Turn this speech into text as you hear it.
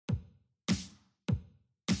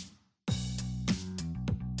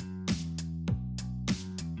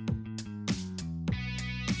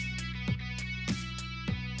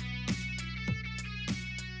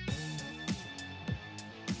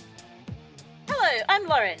I'm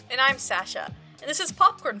Lauren. And I'm Sasha. And this is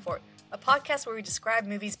Popcorn Fort, a podcast where we describe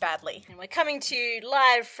movies badly. And we're coming to you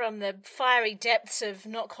live from the fiery depths of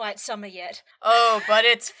not quite summer yet. Oh, but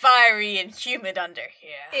it's fiery and humid under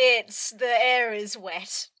here. The air is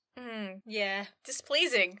wet. Yeah.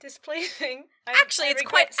 Displeasing. Actually, it's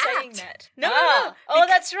quite saying apt. that. No. Oh,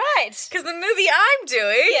 that's right. Because the movie I'm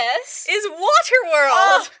doing Yes. is Waterworld.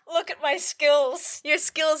 Oh, look at my skills. Your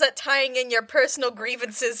skills at tying in your personal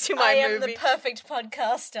grievances to my I am movie. the perfect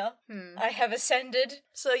podcaster. I have ascended.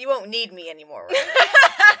 So you won't need me anymore,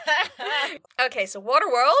 right? Okay, so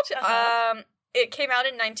Waterworld, it came out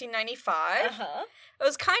in 1995. It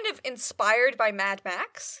was kind of inspired by Mad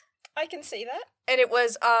Max. I can see that. And it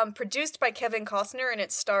was produced by Kevin Costner, and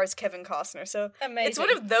it stars Kevin Costner. So Amazing. It's one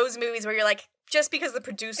of those movies where you're like, just because the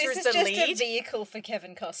producer This is is the just a lead. vehicle for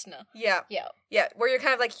Kevin Costner. Yeah. Yeah. Yeah, where you're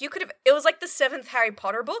kind of like, it was like the 7th Harry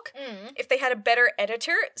Potter book. If they had a better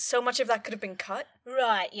editor, so much of that could have been cut.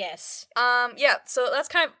 Right, yes. Yeah, so that's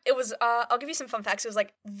kind of, it was, I'll give you some fun facts. It was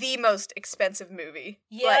like the most expensive movie.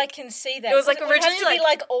 Yeah, like, I can see that. It was like It originally would have to be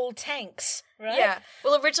like all tanks, right? Yeah.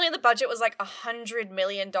 Well, originally the budget was like $100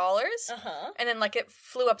 million. And then like it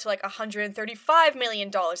flew up to like $135 million.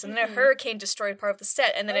 And then a hurricane destroyed part of the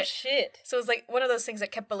set. And then shit. So it was like one of those things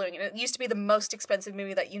that kept ballooning. And it used to be the most expensive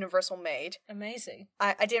movie that Universal made. Amazing.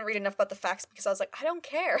 I didn't read enough about the facts because I was like, I don't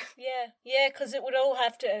care. Yeah, because it would all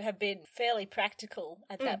have to have been fairly practical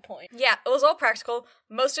at that point. Yeah, it was all practical.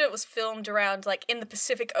 Most of it was filmed around like in the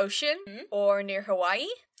Pacific Ocean or near Hawaii.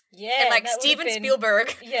 Yeah, and like that would Steven have been-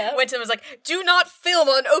 Spielberg went and was like, do not film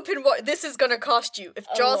on open water. This is going to cost you. If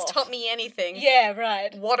Jaws taught me anything. Yeah,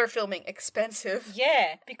 right. Water filming, expensive.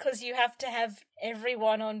 Yeah, because you have to have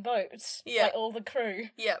everyone on boats. Yeah. Like all the crew.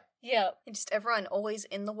 Yep. Yeah. And just everyone always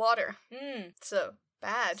in the water. So,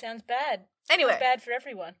 bad. Sounds bad. Anyway. Sounds bad for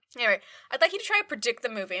everyone. Anyway, I'd like you to try to predict the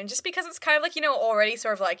movie. And just because it's kind of like, already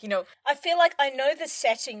sort of like, I feel like I know the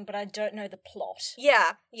setting, but I don't know the plot.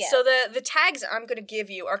 Yeah. Yeah. So the tags I'm going to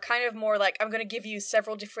give you are kind of more like, I'm going to give you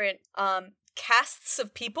several different casts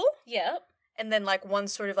of people. Yeah. And then like one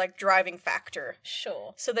sort of like driving factor.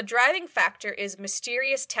 Sure. So the driving factor is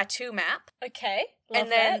mysterious tattoo map. Okay. Love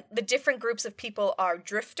And then that. the different groups of people are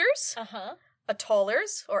drifters,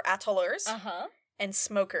 atollers or atollers, and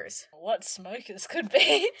smokers. What smokers could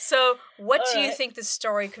be. So what do you Alright. think the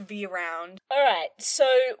story could be around? Alright, so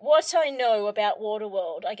what I know about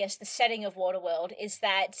Waterworld, I guess the setting of Waterworld, is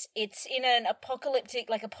that it's in an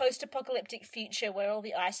apocalyptic, like a post-apocalyptic future where all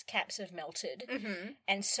the ice caps have melted.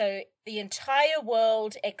 And so the entire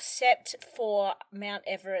world, except for Mount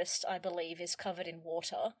Everest, I believe, is covered in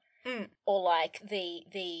water. Or like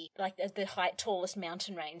the height tallest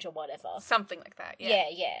mountain range or whatever. Something like that, yeah.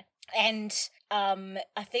 Yeah. And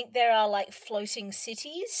I think there are like floating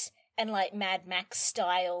cities and like Mad Max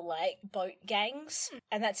style like boat gangs,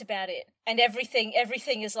 and that's about it. And everything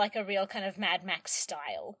is like a real kind of Mad Max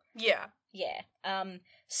style. Yeah. Yeah.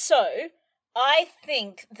 So I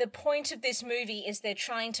think the point of this movie is they're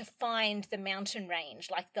trying to find the mountain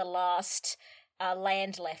range, like the last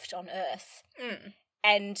land left on Earth.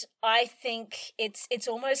 And I think it's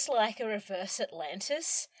almost like a reverse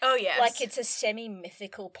Atlantis. Oh, yes. Like it's a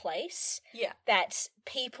semi-mythical place. Yeah. That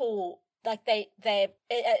people, like they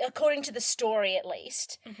according to the story at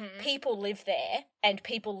least, people live there and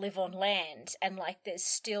people live on land and like there's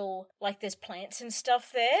still, like there's plants and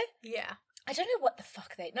stuff there. Yeah. I don't know what the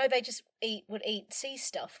fuck they just would eat sea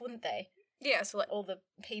stuff, wouldn't they? Yeah, so like All the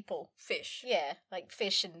people. fish. Yeah, like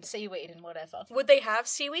fish and seaweed and whatever. Would they have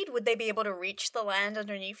seaweed? Would they be able to reach the land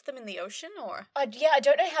underneath them in the ocean, or? I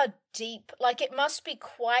don't know how deep. Like, it must be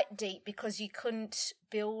quite deep because you couldn't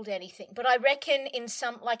build anything. But I reckon in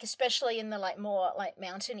some, like, especially in the, like, more, like,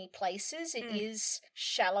 mountainy places, it is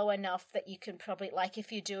shallow enough that you can probably, like,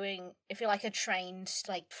 if you're, like, a trained,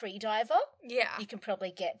 like, free diver, Yeah. you can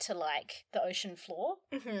probably get to, like, the ocean floor.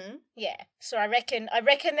 Mm-hmm. Yeah. So I reckon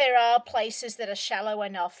there are places that are shallow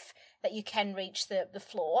enough that you can reach the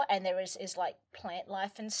floor, and there is like plant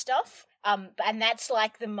life and stuff. And that's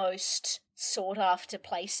like the most sought after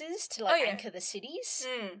places to like anchor the cities.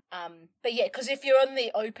 But yeah, because if you're on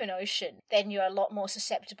the open ocean, then you're a lot more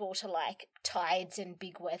susceptible to like tides and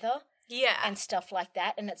big weather. Yeah. And stuff like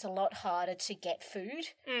that, and it's a lot harder to get food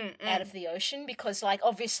out of the ocean because, like,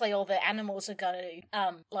 obviously all the animals are going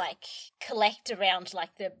to, like, collect around,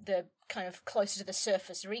 like, the kind of closer to the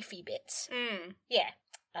surface reefy bits. Yeah.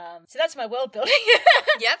 So that's my world building.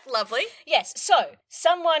 Yep, lovely. Yes, so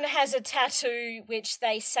someone has a tattoo which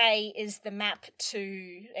they say is the map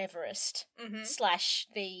to Everest /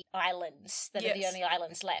 the islands that are the only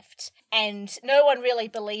islands left. And no one really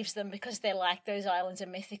believes them because they're like, those islands are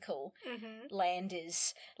mythical. Land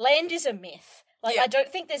is a myth. Like, Yeah. I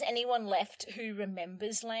don't think there's anyone left who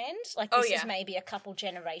remembers land. Like, Oh, this yeah. is maybe a couple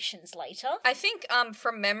generations later. I think,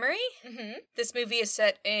 from memory, this movie is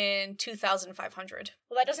set in 2500.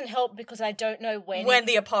 Well, that doesn't help because I don't know When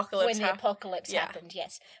the apocalypse happened,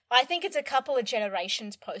 yes. I think it's a couple of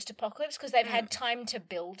generations post-apocalypse because they've had time to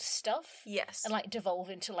build stuff. Yes. And, like, devolve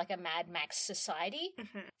into, like, a Mad Max society.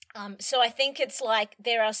 So I think it's, like,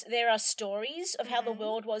 there are stories of how the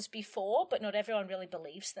world was before, but not everyone really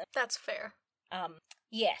believes them. That's fair.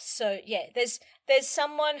 Yes, so yeah, there's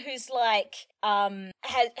someone who's like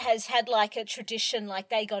has had like a tradition, like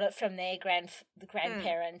they got it from their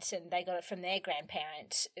grandparent and they got it from their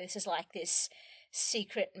grandparent. This is like this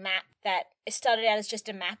secret map that it started out as just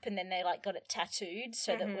a map and then they like got it tattooed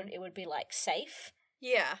so that it would be like safe.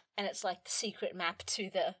 Yeah. And it's like the secret map to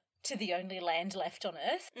the only land left on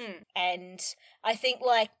Earth. And I think,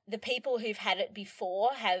 like, the people who've had it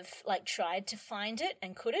before have, like, tried to find it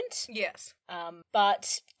and couldn't. Yes.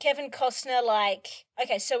 But Kevin Costner, like...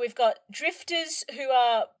 Okay, so we've got drifters who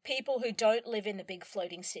are people who don't live in the big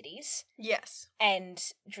floating cities. Yes. And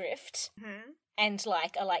drift. And,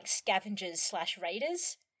 like, are, like, scavengers /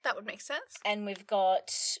 raiders. That would make sense. And we've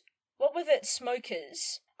got... What were the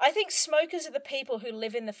smokers? I think smokers are the people who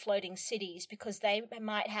live in the floating cities because they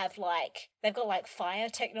might have, like, they've got, like, fire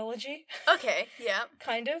technology. Okay, yeah.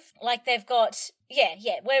 Kind of. Like, they've got, yeah,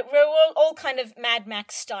 we're all kind of Mad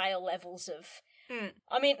Max style levels of...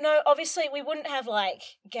 I mean, no, obviously we wouldn't have, like,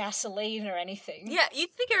 gasoline or anything. Yeah,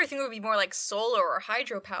 you'd think everything would be more, like, solar or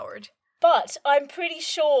hydro-powered. But I'm pretty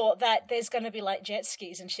sure that there's going to be, like, jet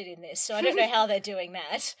skis and shit in this, so I don't know how they're doing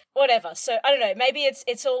that. Whatever. So, I don't know, maybe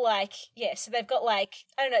it's all, like, yeah, so they've got, like,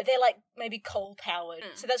 I don't know, they're, like, maybe coal-powered.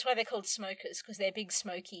 So that's why they're called smokers, because they're big,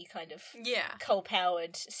 smoky, kind of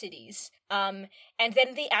coal-powered cities. And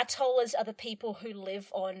then the atollers are the people who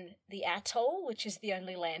live on the atoll, which is the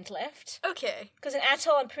only land left. Okay. Because an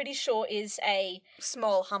atoll, I'm pretty sure, is a...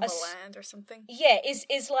 Small, humble land or something. Yeah,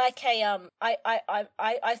 is like a,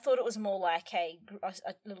 I thought it was more like a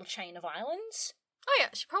little chain of islands. Oh yeah,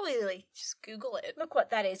 should probably like, just Google it. Look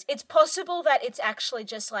what that is. It's possible that it's actually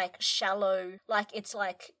just like shallow, like it's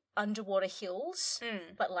like underwater hills,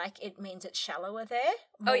 but like it means it's shallower there.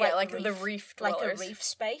 More like the reef dwellers. Like a reef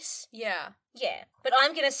space. Yeah. Yeah, but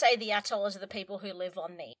I'm going to say the atollers are the people who live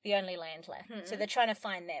on the only land left. So they're trying to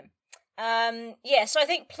find them. Yeah, so I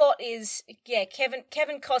think plot is,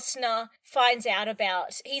 Kevin Costner finds out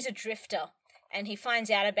about, he's a drifter, and he finds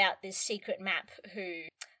out about this secret map who,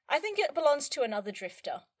 I think it belongs to another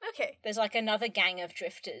drifter. Okay. There's like another gang of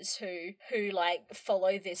drifters who like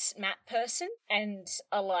follow this map person and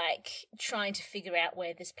are like trying to figure out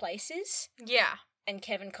where this place is. Yeah. And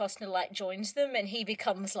Kevin Costner, like, joins them, and he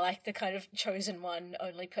becomes, like, the kind of chosen one,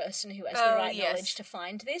 only person who has the right knowledge to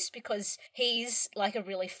find this, because he's, like, a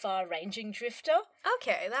really far-ranging drifter.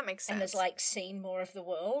 Okay, that makes sense. And has, like, seen more of the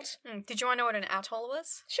world. Did you want to know what an atoll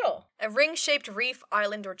was? Sure. A ring-shaped reef,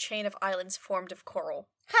 island, or chain of islands formed of coral.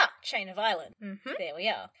 Ha! Chain of island. There we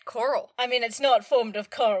are. Coral. I mean, it's not formed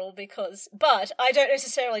of coral but I don't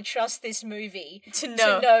necessarily trust this movie to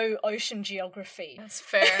know ocean geography. That's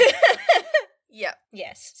fair. Yeah.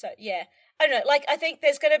 Yes. So, yeah. I don't know, like, I think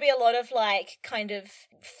there's going to be a lot of, like, kind of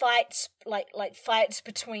fights, like fights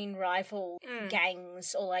between rival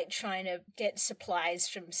gangs or, like, trying to get supplies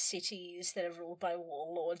from cities that are ruled by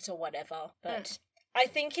warlords or whatever. But I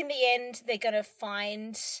think in the end they're going to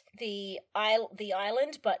find the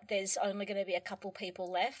island, but there's only going to be a couple people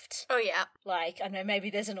left. Oh, yeah. Like, I know, maybe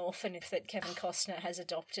there's an orphan that Kevin Costner has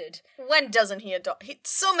adopted. When doesn't he adopt?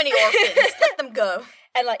 So many orphans. Let them go.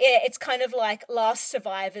 And, like, yeah, it's kind of like last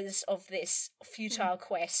survivors of this futile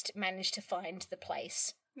quest manage to find the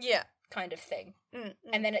place. Yeah. Kind of thing.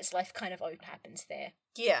 And then it's left kind of open happens there.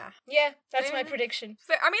 Yeah. Yeah, that's my prediction.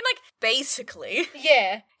 Fair. I mean, like, basically.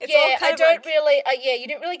 Yeah. It's all kind I of don't like... really, you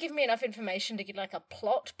didn't really give me enough information to get, like, a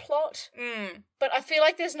plot. But I feel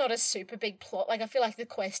like there's not a super big plot. Like, I feel like the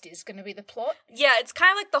quest is going to be the plot. Yeah, it's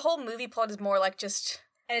kind of like the whole movie plot is more like just...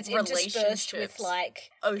 And it's interspersed with,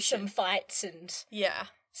 like, some fights and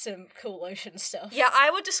some cool ocean stuff. Yeah, I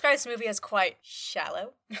would describe this movie as quite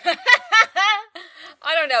shallow.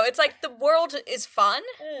 I don't know. It's like the world is fun,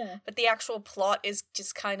 but the actual plot is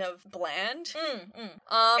just kind of bland.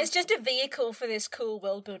 It's just a vehicle for this cool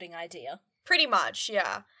world-building idea. Pretty much,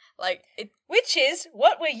 yeah. Like it, which is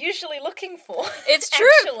what we're usually looking for. It's true.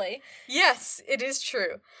 Actually, yes, it is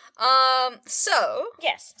true. So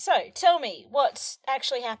tell me what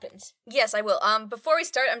actually happens. Yes, I will. Before we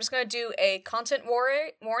start, I'm just gonna do a content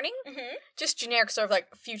warning. Just generic, sort of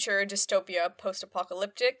like future dystopia,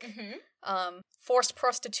 post-apocalyptic. Forced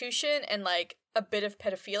prostitution and like a bit of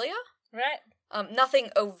pedophilia. Right. Nothing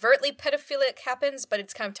overtly pedophilic happens, but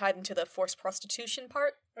it's kind of tied into the forced prostitution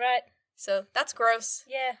part. Right. So that's gross.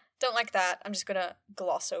 Yeah. Don't like that. I'm just gonna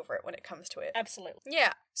gloss over it when it comes to it. Absolutely.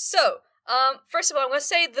 Yeah. So, first of all, I'm gonna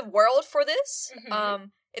say the world for this,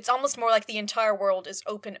 it's almost more like the entire world is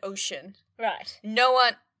open ocean. Right. No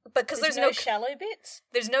one... Because there's no shallow bits?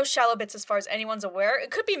 There's no shallow bits as far as anyone's aware. It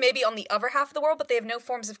could be maybe on the other half of the world, but they have no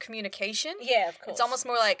forms of communication. Yeah, of course. It's almost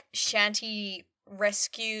more like shanty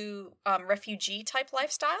rescue, refugee type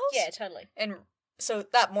lifestyles. Yeah, totally. And so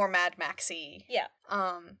that more Mad Maxy. Yeah.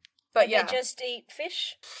 But yeah. They just eat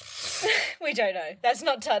fish? We don't know. That's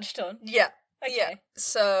not touched on. Yeah. Okay. Yeah.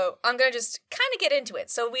 So I'm gonna just kind of get into it.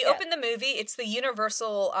 So we open the movie. It's the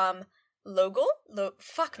Universal, logo?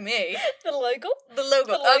 Fuck me. The logo? The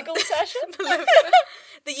logo. The logo, Sasha? The logo.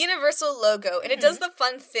 The Universal logo. And it does the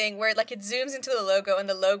fun thing where, like, it zooms into the logo, and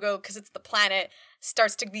the logo, because it's the planet,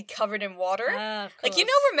 starts to be covered in water. Ah, of course. Like, you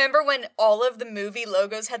know, remember when all of the movie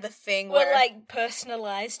logos had the thing where... Well, like,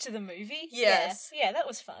 personalized to the movie? Yes. Yeah, that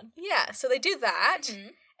was fun. Yeah, so they do that.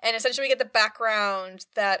 And essentially we get the background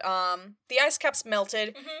that the ice caps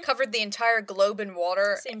melted, covered the entire globe in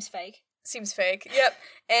water. Seems fake. Seems fake. Yep.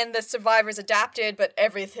 And the survivors adapted, but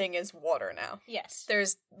everything is water now. Yes.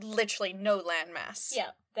 There's literally no landmass.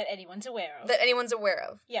 Yeah, that anyone's aware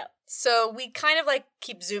of. Yeah. So we kind of like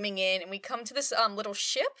keep zooming in, and we come to this little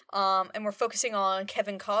ship, and we're focusing on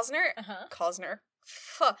Kevin Costner. Costner.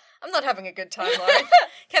 I'm not having a good time, Lauren.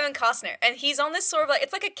 Kevin Costner. And he's on this sort of like,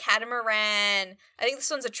 it's like a catamaran. I think this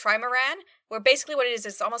one's a trimaran, where basically what it is,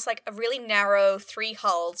 it's almost like a really narrow 3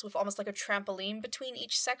 hulls with almost like a trampoline between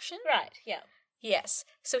each section. Right, yeah. Yes.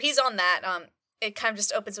 So he's on that. It kind of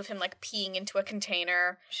just opens with him like peeing into a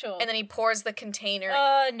container. Sure. And then he pours the container.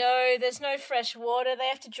 Oh, no, there's no fresh water. They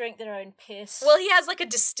have to drink their own piss. Well, he has like a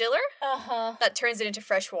distiller Uh-huh. that turns it into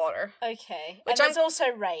fresh water. Okay. Which and there's also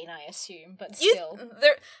rain, I assume, but still.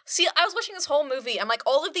 See, I was watching this whole movie. I'm like,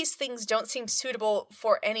 all of these things don't seem suitable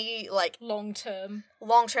for any, like... Long-term.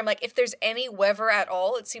 Like, if there's any weather at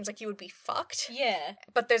all, it seems like you would be fucked. Yeah.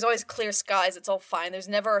 But there's always clear skies. It's all fine. There's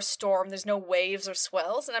never a storm. There's no waves or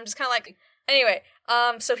swells. And I'm just kind of like... Anyway,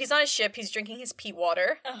 so he's on his ship. He's drinking his pee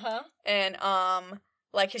water. Uh-huh. And,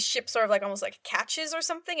 like, his ship sort of, like, almost, like, catches or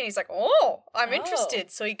something, and he's like, oh, I'm interested.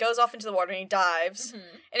 So he goes off into the water, and he dives.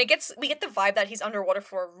 And we get the vibe that he's underwater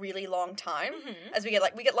for a really long time, as we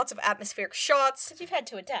get lots of atmospheric shots. Because you've had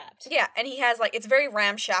to adapt. Yeah, and he has, like, it's very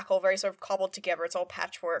ramshackle, very sort of cobbled together, it's all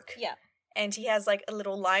patchwork. Yeah. And he has, like, a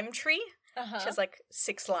little lime tree, which has, like,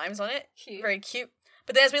 6 limes on it. Cute. Very cute.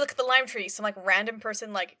 But then as we look at the lime tree, some, like, random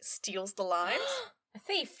person, like, steals the limes. A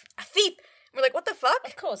thief. We're like, what the fuck?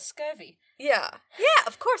 Of course, scurvy. Yeah,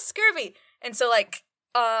 of course, scurvy. And so, like,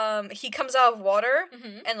 he comes out of water,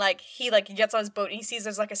 and, like, he, like, gets on his boat, and he sees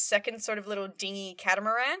there's, like, a second sort of little dingy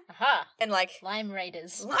catamaran. Aha. And, like... Lime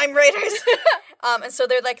Raiders. And so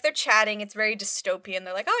they're chatting, it's very dystopian.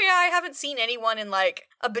 They're like, oh, yeah, I haven't seen anyone in, like,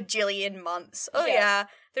 a bajillion months. Oh, yeah.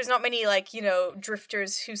 There's not many, like, you know,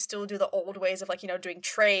 drifters who still do the old ways of, like, you know, doing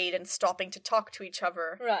trade and stopping to talk to each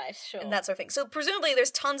other. Right, sure. And that sort of thing. So presumably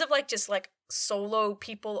there's tons of, like, just, like, solo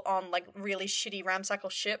people on, like, really shitty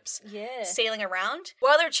ramshackle ships. Yeah. Sailing around.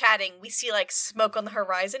 While they're chatting, we see, like, smoke on the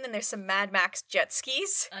horizon, and there's some Mad Max jet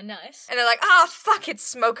skis. Oh, nice. And they're like, ah, fuck, it's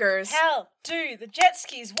smokers. How do the jet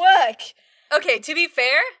skis work? Okay, to be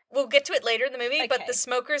fair, we'll get to it later in the movie, but the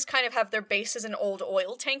smokers kind of have their base as an old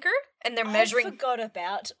oil tanker, and they're measuring... I forgot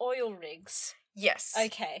about oil rigs. Yes.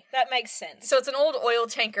 Okay, that makes sense. So it's an old oil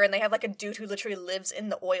tanker, and they have, like, a dude who literally lives in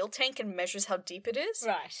the oil tank and measures how deep it is.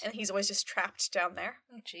 Right. And he's always just trapped down there.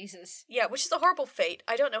 Oh, Jesus. Yeah, which is a horrible fate.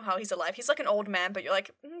 I don't know how he's alive. He's like an old man, but you're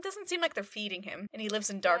like, doesn't seem like they're feeding him, and he lives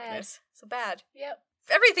in darkness. So bad. Yep.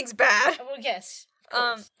 Everything's bad. Well, yes.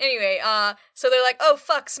 Anyway, so they're like, oh,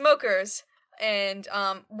 fuck, smokers. And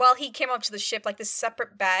while he came up to the ship, like, this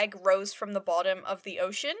separate bag rose from the bottom of the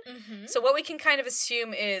ocean. So what we can kind of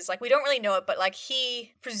assume is, like, we don't really know it, but, like,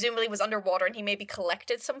 he presumably was underwater and he maybe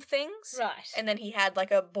collected some things. Right. And then he had,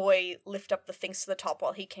 like, a boy lift up the things to the top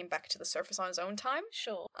while he came back to the surface on his own time.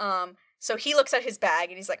 Sure. So he looks at his bag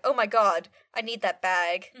and he's like, oh my god, I need that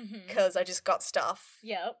bag because I just got stuff.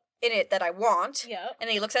 Yep. In it that I want. Yeah. And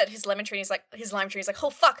then he looks at his lemon tree and his lime tree, he's like,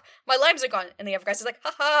 oh fuck, my limes are gone. And the other guy's like,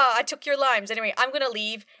 haha, I took your limes. Anyway, I'm gonna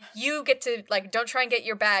leave. You get to, like, don't try and get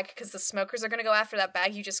your bag because the smokers are gonna go after that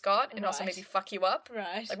bag you just got and also maybe fuck you up.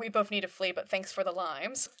 Right. Like, we both need to flee, but thanks for the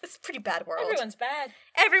limes. It's a pretty bad world. Everyone's bad.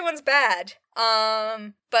 Everyone's bad.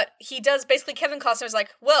 But he does, basically, Kevin Costner's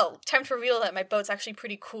like, well, time to reveal that my boat's actually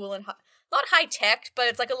pretty cool and not high tech, but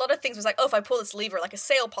it's like a lot of things was like, oh, if I pull this lever, like a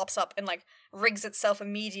sail pops up and like rigs itself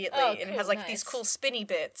immediately, and it has like these cool spinny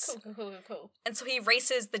bits. Cool. And so he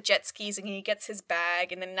races the jet skis and he gets his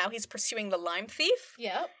bag, and then now he's pursuing the lime thief.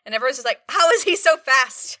 Yeah. And everyone's just like, how is he so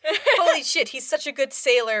fast? Holy shit, he's such a good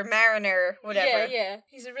sailor, mariner, whatever. Yeah.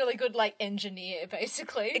 He's a really good, like, engineer,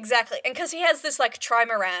 basically. Exactly. And because he has this, like,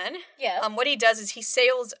 trimaran, what he does is he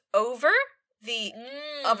sails over the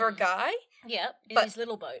other guy. Yeah, in his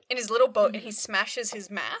little boat. In his little boat, and he smashes his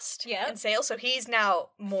mast and sail, so he's now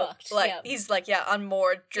more, fucked. He's,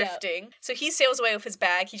 unmoored, drifting. So he sails away with his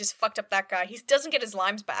bag, he just fucked up that guy. He doesn't get his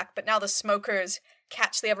limes back, but now the smokers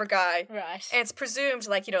catch the other guy. Right. And it's presumed,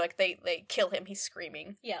 they kill him, he's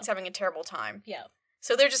screaming. Yeah. He's having a terrible time. Yeah.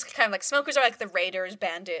 So they're just kind of like, smokers are like the raiders,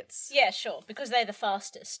 bandits. Yeah, sure, because they're the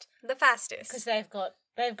fastest. The fastest. Because they've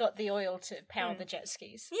got the oil to power the jet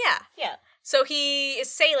skis. Yeah. Yeah. So he is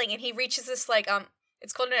sailing and he reaches this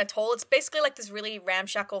it's called an atoll. It's basically like this really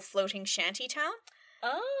ramshackle floating shanty town.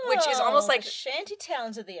 Oh. Which is almost like the shanty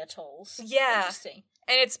towns are the atolls. Yeah. Interesting.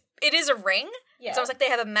 And it is a ring. Yeah. It's almost like they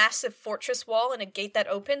have a massive fortress wall and a gate that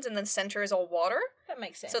opens and then center is all water. That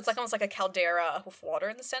makes sense. So it's like almost like a caldera with water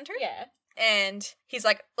in the center. Yeah. And he's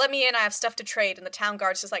like, let me in, I have stuff to trade. And the town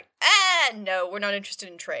guard's just like, no, we're not interested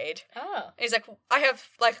in trade. Oh. And he's like, I have,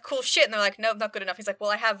 cool shit. And they're like, no, not good enough. He's like, well,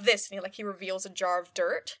 I have this. And he reveals a jar of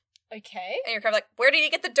dirt. Okay. And you're kind of like, where did you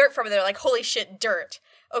get the dirt from? And they're like, holy shit, dirt.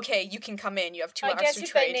 Okay, you can come in. You have 2 hours to trade. I guess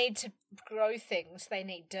if they need to grow things, they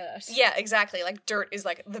need dirt. Yeah, exactly. Like, dirt is,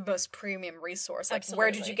 the most premium resource. Like, Absolutely.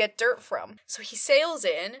 Where did you get dirt from? So he sails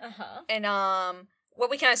in. Uh-huh. And, what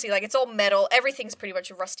we kind of see, it's all metal. Everything's pretty much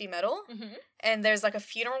rusty metal. Mm-hmm. And there's, a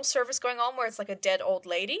funeral service going on where it's, a dead old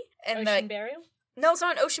lady. And ocean burial? No, it's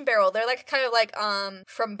not an ocean burial. They're,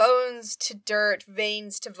 from bones to dirt,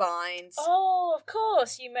 veins to vines. Oh, of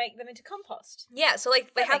course. You make them into compost. Yeah, so, they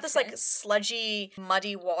That have makes this, sense. sludgy,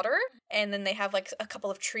 muddy water. And then they have, a couple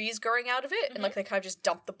of trees growing out of it. And, they kind of just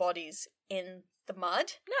dump the bodies in the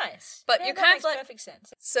mud. Nice. But yeah, you that kind makes of perfect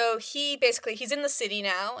sense. So he's in the city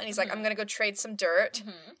now, and he's like, I'm gonna go trade some dirt.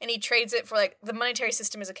 Mm-hmm. And he trades it for, the monetary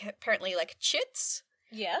system is apparently, chits.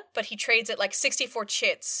 Yeah. But he trades it, 64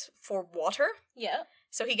 chits for water. Yeah.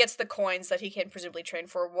 So he gets the coins that he can presumably trade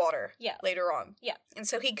for water later on. Yeah. And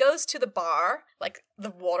so he goes to the bar, the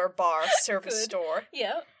water bar service store.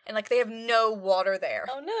 Yeah. And, they have no water there.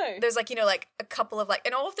 Oh, no. There's, a couple of,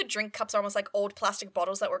 and all of the drink cups are almost like old plastic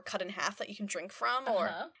bottles that were cut in half that you can drink from.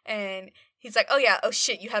 And he's like, oh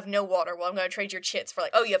shit, you have no water. Well, I'm going to trade your chits for,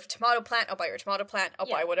 you have a tomato plant. I'll buy your tomato plant. I'll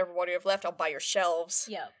buy whatever water you have left. I'll buy your shelves.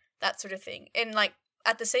 Yeah. That sort of thing. And,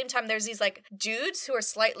 at the same time, there's these, dudes who are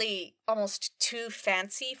slightly almost too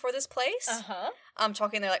fancy for this place. Uh-huh.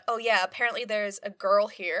 Talking, they're like, oh yeah, apparently there's a girl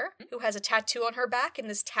here who has a tattoo on her back, and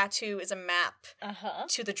this tattoo is a map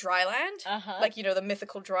to the dry land. Uh-huh. The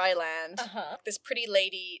mythical dry land. Uh-huh. This pretty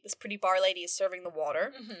bar lady is serving the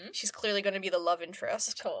water. Mm-hmm. She's clearly going to be the love interest.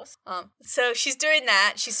 Of course. So she's doing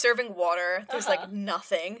that. She's serving water. There's,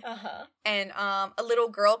 nothing. Uh-huh. And a little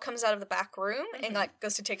girl comes out of the back room and,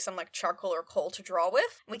 goes to take some, charcoal or coal to draw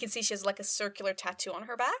with. We can see she has, a circular tattoo on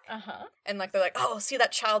her back. Uh-huh. And, they're like, oh, see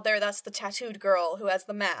that child there? That's the tattooed girl who has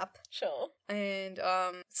the map. Sure. And,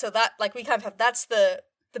 so that, we kind of have, that's the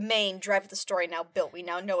main drive of the story now built. We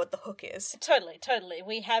now know what the hook is. Totally.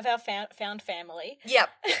 We have our found family. Yep.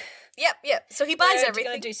 Yep. So he buys everything.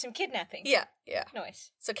 We're going to do some kidnapping. Yeah.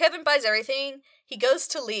 Nice. So Kevin buys everything. He goes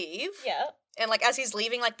to leave. Yeah. And, as he's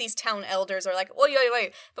leaving, these town elders are like,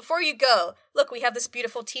 wait, before you go, look, we have this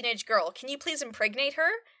beautiful teenage girl. Can you please impregnate her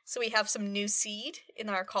so we have some new seed in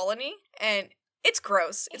our colony? And it's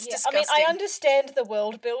gross. It's disgusting. I understand the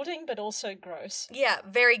world building, but also gross. Yeah,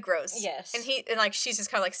 very gross. Yes. And she's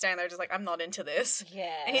just kind of, standing there just I'm not into this.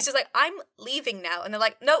 Yeah. And he's just like, I'm leaving now. And they're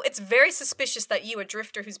like, no, it's very suspicious that you, a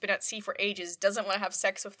drifter who's been at sea for ages, doesn't want to have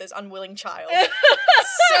sex with this unwilling child.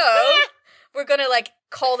 So, we're gonna,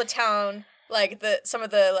 call the town... some of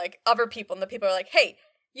the, other people, and the people are like, hey,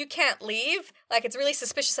 you can't leave. It's really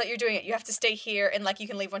suspicious that you're doing it. You have to stay here, and, you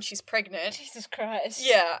can leave when she's pregnant. Jesus Christ.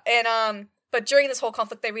 Yeah, and, but during this whole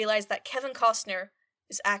conflict, they realize that Kevin Costner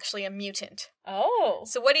is actually a mutant. Oh.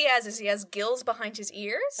 So what he has gills behind his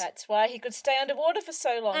ears. That's why he could stay underwater for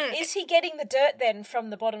so long. Is he getting the dirt, then, from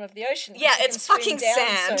the bottom of the ocean? Yeah, it's fucking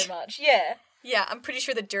sand. So much. Yeah. Yeah, I'm pretty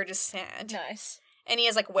sure the dirt is sand. Nice. And he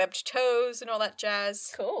has, webbed toes and all that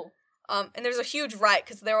jazz. Cool. And there's a huge riot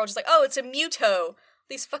because they're all just like, oh, it's a muto.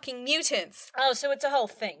 These fucking mutants. Oh, so it's a whole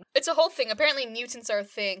thing. It's a whole thing. Apparently mutants are a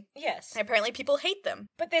thing. Yes. And apparently people hate them.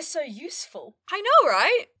 But they're so useful. I know,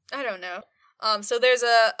 right? I don't know. So there's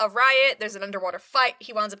a riot, there's an underwater fight,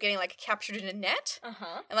 he winds up getting, like, captured in a net,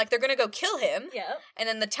 and, like, they're gonna go kill him, and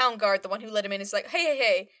then the town guard, the one who let him in, is like,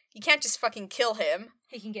 hey, you can't just fucking kill him.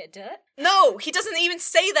 He can get dirt? No, he doesn't even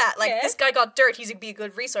say that, like, this guy got dirt, he'd be a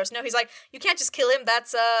good resource. No, he's like, you can't just kill him,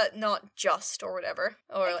 that's, not just, or whatever.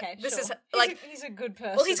 Or, okay, like, this sure. is, like... He's a good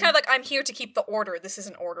person. Well, he's kind of like, I'm here to keep the order, this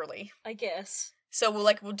isn't orderly. I guess. So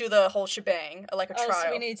we'll do the whole shebang, like a trial.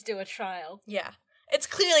 So we need to do a trial. Yeah. It's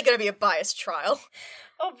clearly gonna be a biased trial.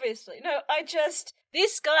 Obviously. No,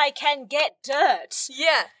 this guy can get dirt.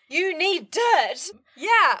 Yeah. You need dirt.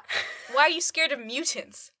 Yeah. Why are you scared of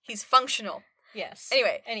mutants? He's functional. Yes.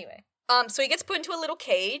 Anyway. So he gets put into a little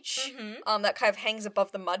cage, that kind of hangs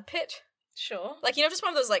above the mud pit. Sure. Like, you know, just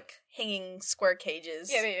one of those, like, hanging square cages.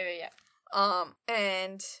 Yeah.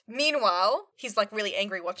 And meanwhile, he's, like, really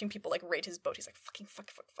angry watching people, like, raid his boat. He's like, fuck.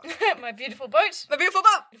 My beautiful boat. My beautiful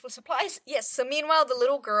boat! Beautiful supplies. Yes, so meanwhile, the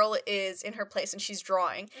little girl is in her place and she's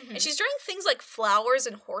drawing. And she's drawing things like flowers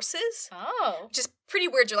and horses. Oh. Which is pretty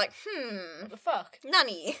weird. You're like, What the fuck?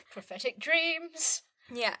 Nunny. Prophetic dreams.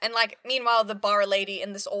 Yeah, and, like, meanwhile, the bar lady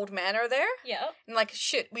and this old man are there. Yeah. And, like,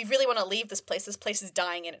 shit, we really want to leave this place. This place is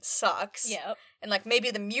dying and it sucks. Yeah. And, like,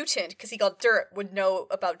 maybe the mutant, because he got dirt, would know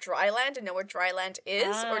about dry land and know where dry land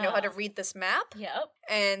is, or know how to read this map. Yep.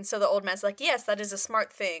 And so the old man's like, yes, that is a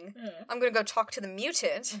smart thing. I'm gonna go talk to the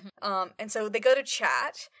mutant. And so they go to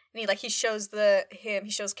chat, and he shows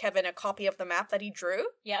Kevin a copy of the map that he drew.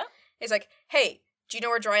 Yeah. He's like, hey, do you know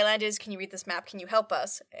where dry land is? Can you read this map? Can you help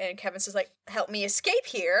us? And Kevin says, like, help me escape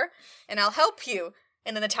here, and I'll help you.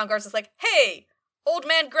 And then the town guard's like, hey, old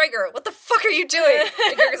man Gregor, what the fuck are you doing?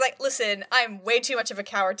 And Gregor's like, listen, I'm way too much of a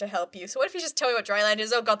coward to help you. So what if you just tell me what dry land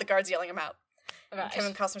is? Oh god, the guard's yelling him out. Right. And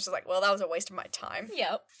Kevin Costner's like, well, that was a waste of my time.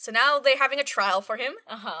 Yep. So now they're having a trial for him.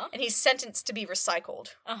 And he's sentenced to be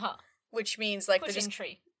recycled. Which means, like, they're just...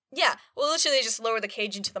 tree. Yeah. Well, literally they just lower the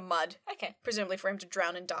cage into the mud. Okay. Presumably for him to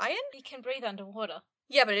drown and die in. He can breathe underwater.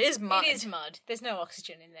 Yeah, but it is mud. It is mud. There's no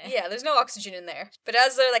oxygen in there. Yeah, there's no oxygen in there. But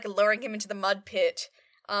as they're, like, lowering him into the mud pit,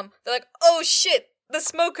 they're like, oh shit, the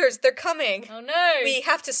smokers, they're coming. Oh no. We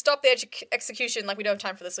have to stop the execution, like, we don't have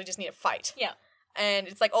time for this, so we just need to fight. Yeah. And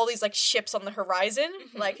it's, like, all these, like, ships on the horizon,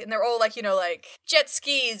 like, and they're all, like, you know, like, jet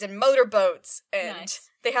skis and motorboats, and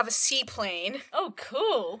they have a seaplane. Oh,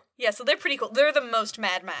 cool. Yeah, so they're pretty cool. They're the most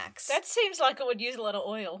Mad Max. That seems like it would use a lot of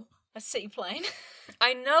oil. A seaplane.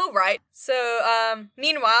 I know, right? So,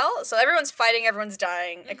 meanwhile, so everyone's fighting, everyone's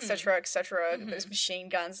dying, etc., etc. There's machine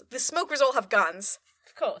guns. The smokers all have guns.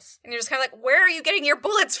 Of course. And you're just kind of like, where are you getting your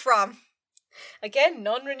bullets from? Again,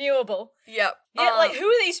 non-renewable. Yep. Yeah, like, who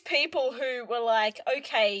are these people who were like,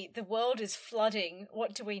 okay, the world is flooding,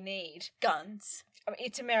 what do we need? Guns. I mean,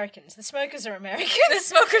 it's Americans. The smokers are Americans. The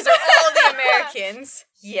smokers are all the Americans.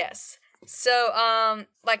 Yes. So,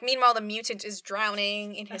 like, meanwhile, the mutant is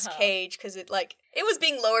drowning in his cage, because it was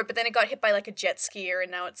being lowered, but then it got hit by, like, a jet skier,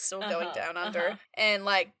 and now it's still going down under. And,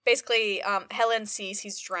 like, basically, Helen sees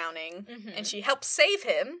he's drowning, and she helps save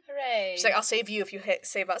him. Hooray. She's like, I'll save you if you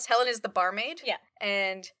save us. Helen is the barmaid. Yeah.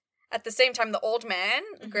 And at the same time, the old man,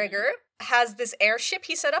 Gregor, has this airship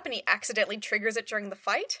he set up, and he accidentally triggers it during the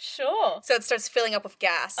fight. Sure. So it starts filling up with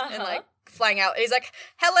gas, and, like, flying out. And he's like,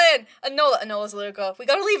 Helen! Anola's little girl, we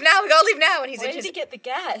gotta leave now! And he's Where did he get the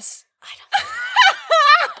gas? I don't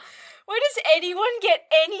know. Where does anyone get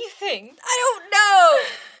anything? I don't know!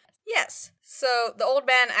 Yes. So the old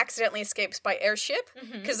man accidentally escapes by airship,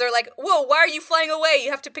 because they're like, whoa, why are you flying away?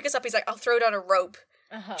 You have to pick us up. He's like, I'll throw down a rope.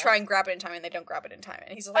 Try and grab it in time, and they don't grab it in time.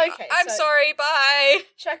 And he's like, okay, I'm sorry, bye!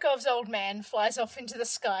 Chekhov's old man flies off into the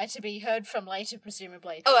sky to be heard from later,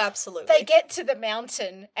 presumably. Oh, absolutely. They get to the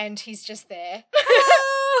mountain, and he's just there.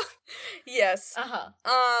 Yes.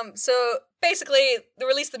 So basically, they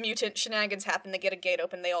release the mutant, shenanigans happen, they get a gate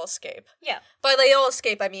open, they all escape. Yeah. By they all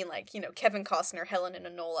escape, I mean, like, you know, Kevin Costner, Helen, and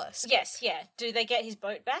Enola escape. Yes, yeah. Do they get his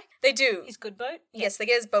boat back? They do. His good boat? Yes, they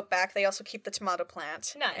get his boat back. They also keep the tomato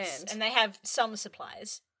plant. Nice. And they have some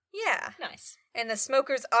supplies. Yeah. Nice. And the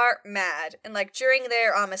smokers are mad. And, like, during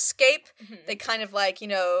their escape, they kind of, like, you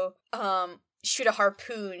know, shoot a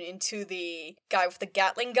harpoon into the guy with the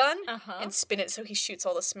Gatling gun and spin it so he shoots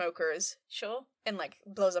all the smokers. Sure. And, like,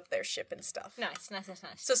 blows up their ship and stuff. Nice.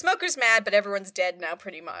 So Smoker's mad, but everyone's dead now,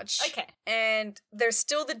 pretty much. Okay. And there's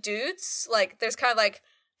still the dudes. Like, there's kind of, like,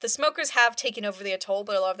 the smokers have taken over the atoll,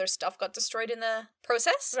 but a lot of their stuff got destroyed in the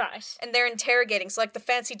process. Right. And they're interrogating. So, like, the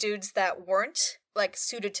fancy dudes that weren't, like,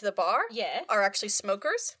 suited to the bar are actually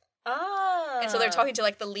smokers. Ah. And so they're talking to,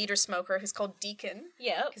 like, the leader smoker who's called Deacon.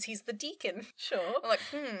 Yeah. Because he's the deacon. Sure. I'm like,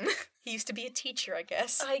 he used to be a teacher, I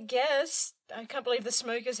guess. I guess. I can't believe the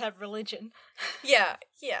smokers have religion. Yeah.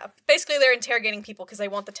 Basically, they're interrogating people because they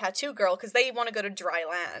want the tattoo girl because they want to go to dry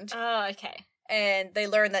land. Oh, okay. And they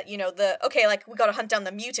learn that, we gotta hunt down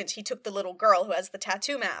the mutant. He took the little girl who has the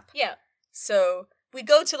tattoo map. Yeah. So we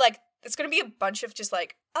go to, like, it's gonna be a bunch of just,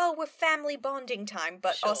 like, oh, we're family bonding time,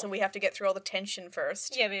 but also we have to get through all the tension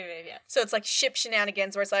first. Yeah. So it's like ship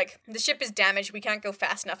shenanigans where it's like, the ship is damaged, we can't go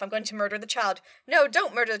fast enough, I'm going to murder the child. No,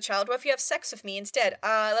 don't murder the child, what if you have sex with me instead?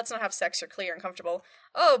 Let's not have sex, you're clearly uncomfortable.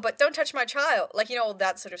 Oh, but don't touch my child. Like, all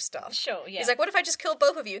that sort of stuff. Sure, yeah. He's like, what if I just kill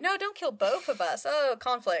both of you? No, don't kill both of us. Oh,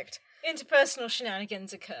 conflict. Interpersonal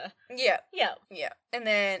shenanigans occur. Yeah. Yeah. And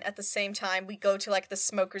then at the same time, we go to, like, the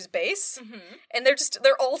smoker's base, and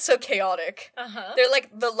they're all so chaotic. Uh-huh. They're like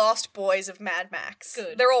the Lost Boys of Mad Max.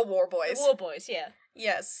 Good. They're all war boys. War boys, yeah.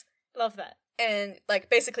 Yes. Love that. And, like,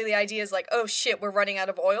 basically the idea is, like, oh shit, we're running out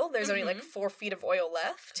of oil. There's only, like, 4 feet of oil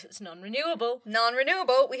left. It's non-renewable.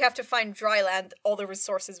 Non-renewable. We have to find dry land. All the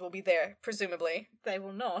resources will be there, presumably. They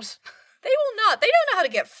will not. They will not. They don't know how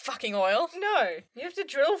to get fucking oil. No. You have to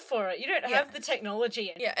drill for it. You don't have the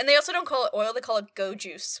technology. Yeah, and they also don't call it oil. They call it go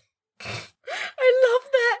juice. I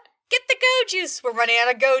love that. Get the go juice! We're running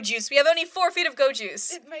out of go juice. We have only 4 feet of go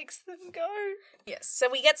juice. It makes them go. Yes, so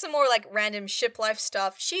we get some more, like, random ship life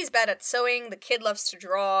stuff. She's bad at sewing. The kid loves to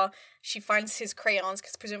draw. She finds his crayons,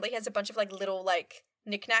 because presumably he has a bunch of, like, little, like,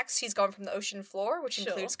 knickknacks he's gone from the ocean floor, which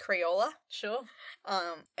includes Crayola. Sure.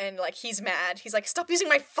 And, like, he's mad. He's like, stop using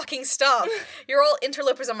my fucking stuff! You're all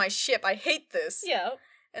interlopers on my ship. I hate this. Yeah.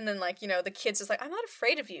 And then, like, the kid's just like, I'm not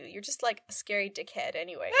afraid of you. You're just, like, a scary dickhead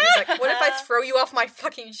anyway. And he's like, what if I throw you off my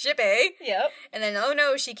fucking ship, eh? Yep. And then, oh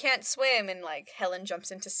no, she can't swim. And, like, Helen jumps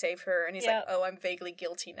in to save her. And he's like, oh, I'm vaguely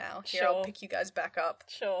guilty now. Here, I'll pick you guys back up.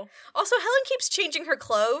 Sure. Also, Helen keeps changing her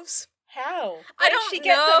clothes. How? I don't did she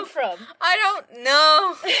get them from? I don't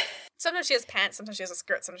know. Sometimes she has pants, sometimes she has a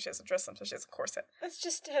skirt, sometimes she has a dress, sometimes she has a corset. That's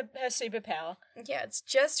just her superpower. Yeah, it's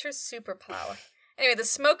just her superpower. Anyway, the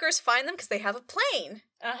smokers find them because they have a plane.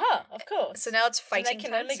 Uh-huh, of course. So now it's fighting and they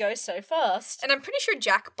can only go so fast. And I'm pretty sure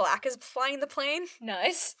Jack Black is flying the plane.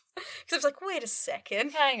 Nice. Because I was like, wait a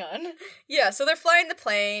second. Hang on. Yeah, so they're flying the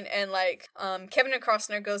plane, and, like, Kevin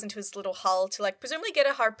Costner goes into his little hull to, like, presumably get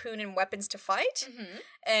a harpoon and weapons to fight. Mm-hmm.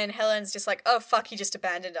 And Helen's just like, oh, fuck, he just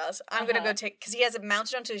abandoned us. I'm gonna go take... Because he has it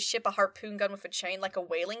mounted onto his ship, a harpoon gun with a chain, like a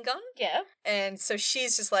whaling gun. Yeah. And so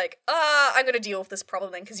she's just like, I'm gonna deal with this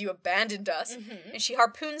problem then, because you abandoned us. Mm-hmm. And she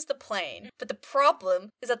harpoons the plane. But the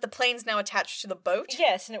problem is that the plane's now attached to the boat.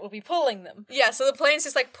 Yes, and it will be pulling them. Yeah, so the plane's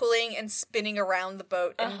just, like, pulling and spinning around the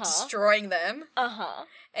boat and destroying them. Uh-huh.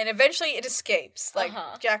 And eventually it escapes. Like,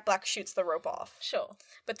 Jack Black shoots the rope off. Sure.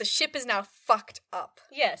 But the ship is now fucked up.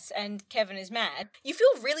 Yes, and Kevin is mad. You feel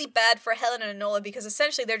really bad for Helen and Enola because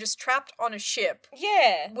essentially they're just trapped on a ship.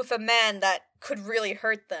 Yeah. With a man that could really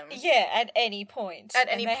hurt them. Yeah, at any point. At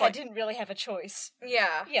any point. They didn't really have a choice.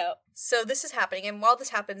 Yeah. Yeah. So this is happening, and while this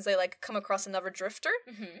happens, they, like, come across another drifter.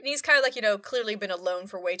 Mm-hmm. And he's kind of, like, clearly been alone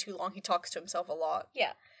for way too long. He talks to himself a lot.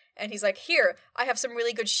 Yeah. And he's like, here, I have some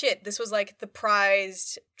really good shit. This was, like, the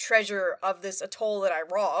prized treasure of this atoll that I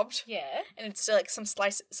robbed. Yeah. And it's, like,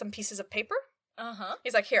 some pieces of paper. Uh-huh.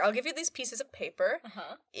 He's like, here, I'll give you these pieces of paper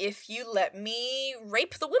if you let me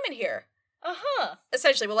rape the women here. Uh-huh.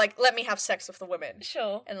 Essentially, well, like, let me have sex with the women.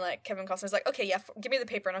 Sure. And, like, Kevin Costner's like, okay, yeah, give me the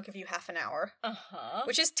paper and I'll give you half an hour. Uh-huh.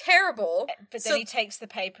 Which is terrible. But then he takes the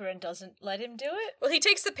paper and doesn't let him do it? Well, he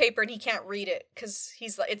takes the paper and he can't read it because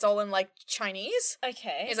he's like, it's all in, like, Chinese.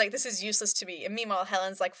 Okay. He's like, this is useless to me. And meanwhile,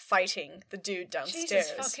 Helen's, like, fighting the dude downstairs.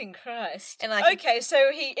 Jesus fucking Christ. And, like, okay, so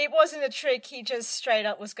it wasn't a trick, he just straight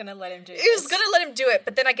up was gonna let him do this. He was gonna let him do it,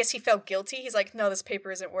 but then I guess he felt guilty. He's like, no, this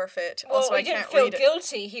paper isn't worth it. Well, also, I didn't can't feel read it.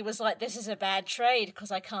 guilty. He was like, this is a bad trade because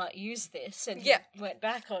I can't use this. And he went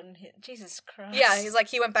back on him. Jesus Christ. Yeah, he's like,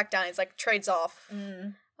 he went back down. He's like, trades off.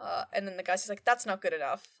 And then the guy's just like, that's not good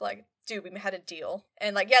enough. Like, dude, we had a deal.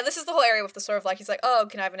 And, like, yeah, this is the whole area with the sort of, like, he's like, oh,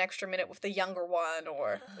 can I have an extra minute with the younger one?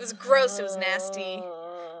 Or, it was gross, it was nasty.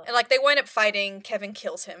 And, like, they wind up fighting. Kevin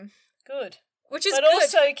kills him. Good. Which is good. But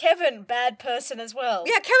also, Kevin, bad person as well.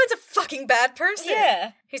 Yeah, Kevin's a fucking bad person.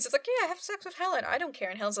 Yeah. He's just like, yeah, have sex with Helen. I don't care.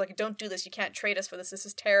 And Helen's like, don't do this. You can't trade us for this. This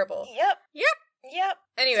is terrible. Yep.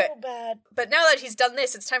 Anyway, it's all bad. But now that he's done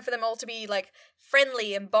this, it's time for them all to be, like,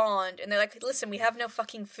 friendly and bond. And they're like, listen, we have no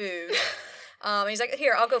fucking food. And he's like,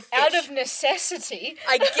 here, I'll go fish. Out of necessity.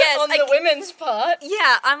 I guess. On the women's part.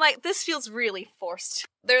 Yeah, I'm like, this feels really forced.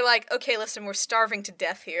 They're like, okay, listen, we're starving to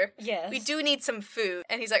death here. Yes. We do need some food.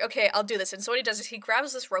 And he's like, okay, I'll do this. And so what he does is he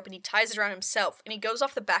grabs this rope and he ties it around himself. And he goes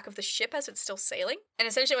off the back of the ship as it's still sailing. And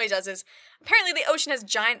essentially what he does is, apparently the ocean has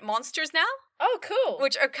giant monsters now. Oh, cool.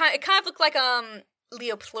 Which are kind of look like,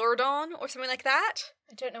 Leopleurodon or something like that.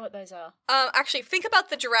 I don't know what those are. Actually, think about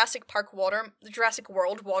the Jurassic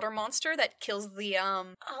World water monster that kills the,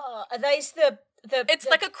 Oh, are those the... It's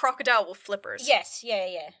like a crocodile with flippers. Yes,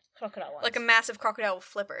 yeah. Crocodile ones. Like a massive crocodile with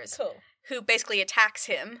flippers. Cool. Who basically attacks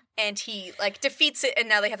him, and he, like, defeats it, and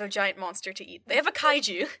now they have a giant monster to eat. They have a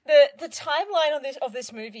kaiju. The timeline of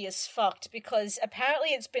this movie is fucked, because apparently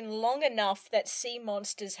it's been long enough that sea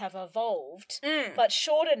monsters have evolved, but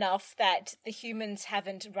short enough that the humans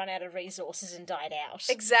haven't run out of resources and died out.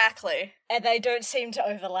 Exactly. And they don't seem to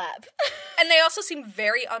overlap. And they also seem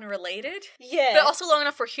very unrelated. Yeah. But also long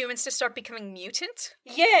enough for humans to start becoming mutant.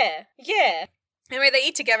 Yeah. Anyway, they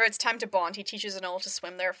eat together, it's time to bond. He teaches Enola to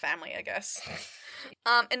swim, they're a family, I guess.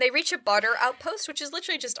 And they reach a barter outpost, which is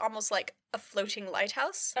literally just almost like a floating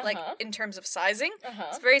lighthouse, like, in terms of sizing.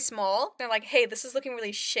 It's very small. They're like, hey, this is looking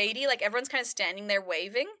really shady. Like, everyone's kind of standing there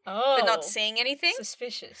waving, but not saying anything.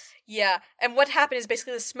 Suspicious. Yeah, and what happened is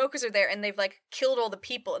basically the smokers are there, and they've, like, killed all the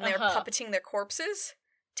people, and they're puppeting their corpses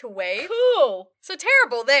to wave. Cool! So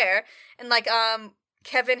terrible there. And, like,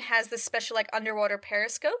 Kevin has this special, like, underwater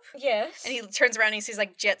periscope. Yes. And he turns around and he sees,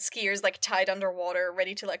 like, jet skiers, like, tied underwater,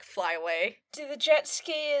 ready to, like, fly away. Do the jet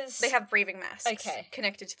skiers... They have breathing masks. Okay.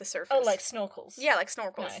 Connected to the surface. Oh, like snorkels. Yeah, like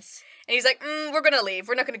snorkels. Nice. And he's like, we're gonna leave.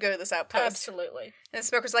 We're not gonna go to this outpost. Absolutely. And the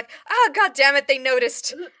smoker's like, god damn it, they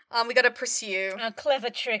noticed. We gotta pursue. Clever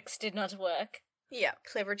tricks did not work. Yeah,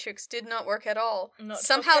 clever tricks did not work at all.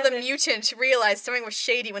 Somehow the mutant realized something was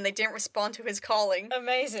shady when they didn't respond to his calling.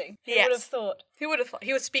 Amazing. Who would have thought? Who would have thought?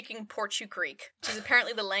 He was speaking Portu Greek, which is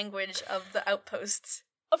apparently the language of the outposts.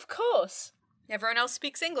 Of course. Everyone else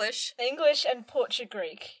speaks English. English and Portu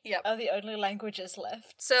Greek are the only languages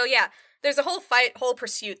left. So yeah, there's a whole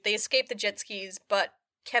pursuit. They escape the jet skis, but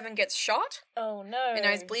Kevin gets shot. Oh no. And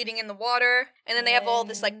now he's bleeding in the water. And then they have all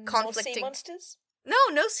this, like, conflicting... More sea monsters?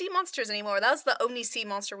 No sea monsters anymore. That was the only sea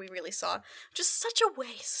monster we really saw. Just such a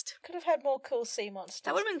waste. Could have had more cool sea monsters.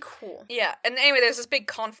 That would have been cool. Yeah, and anyway, there's this big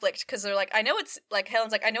conflict, because they're like, I know it's, like,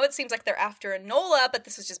 Helen's like, I know it seems like they're after Enola, but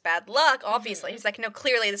this is just bad luck, obviously. He's like, no,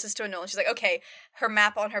 clearly this is to Enola. She's like, okay, the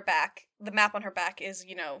map on her back is,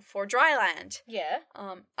 for dry land. Yeah.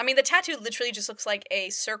 I mean, the tattoo literally just looks like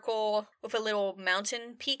a circle with a little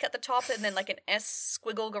mountain peak at the top, and then, like, an S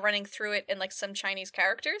squiggle running through it, and, like, some Chinese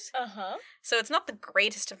characters. So it's not the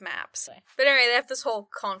greatest of maps. But anyway, they have this whole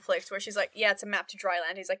conflict where she's like, yeah, it's a map to dry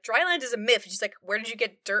land. He's like, dry land is a myth. And she's like, where did you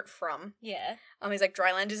get dirt from? Yeah. He's like,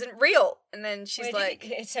 dry land isn't real. And then she's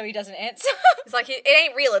like... So he doesn't answer? He's like, it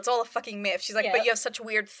ain't real. It's all a fucking myth. She's like, but you have such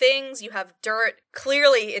weird things. You have dirt.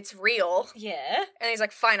 Clearly, it's real. Yeah. And he's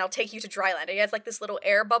like, fine, I'll take you to dry land. And he has, like, this little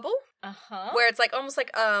air bubble. Where it's, like, almost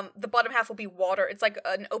like, the bottom half will be water. It's like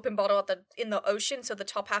an open bottle in the ocean, so the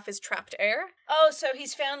top half is trapped air. Oh, so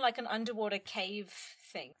he's found, like, an underwater cave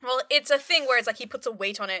thing. Well, it's a thing where it's like he puts a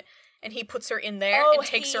weight on it, and he puts her in there and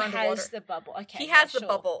takes her underwater. He has the bubble. Okay, he has the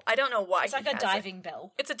bubble. I don't know why. It's like a diving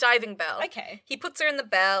bell. It's a diving bell. Okay. He puts her in the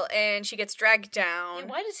bell, and she gets dragged down. Yeah,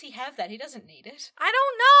 why does he have that? He doesn't need it. I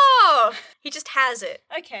don't know. He just has it.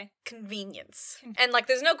 Okay. Convenience. And, like,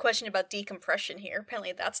 there's no question about decompression here.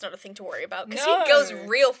 Apparently that's not a thing to worry about, because No. he goes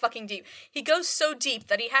real fucking deep. He goes so deep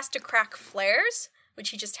that he has to crack flares,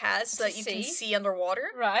 which he just has, so that you can see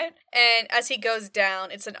underwater. Right. And as he goes down,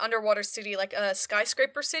 it's an underwater city, like a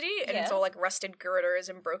skyscraper city, and it's all, like, rusted girders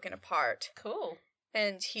and broken apart. Cool.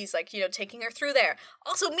 And he's, like, taking her through there.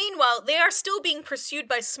 Also, meanwhile, they are still being pursued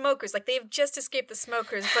by smokers. Like, they've just escaped the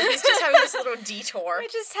smokers, but he's just having this little detour. We're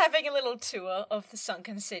just having a little tour of the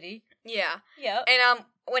sunken city. Yeah. Yeah. And,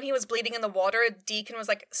 when he was bleeding in the water, Deacon was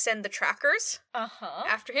like, send the trackers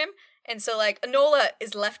after him. And so, like, Enola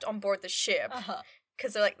is left on board the ship.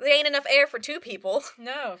 Because they're like, there ain't enough air for two people.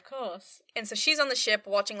 No, of course. And so she's on the ship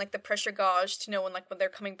watching, like, the pressure gauge to know when they're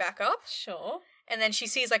coming back up. Sure. And then she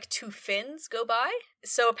sees, like, two fins go by.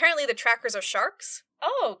 So apparently the trackers are sharks.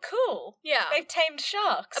 Oh, cool. Yeah. They've tamed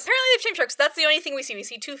sharks. Apparently they've tamed sharks. That's the only thing we see. We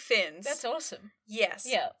see two fins. That's awesome. Yes.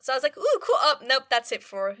 Yeah. So I was like, ooh, cool. Oh, nope, that's it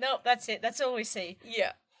for... Nope, that's it. That's all we see.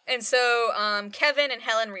 Yeah. And so Kevin and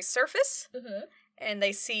Helen resurface. and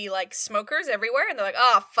they see, like, smokers everywhere, and they're like,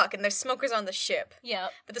 oh, fuck, and there's smokers on the ship. Yeah.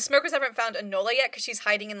 But the smokers haven't found Enola yet, because she's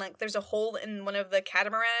hiding in, like, there's a hole in one of the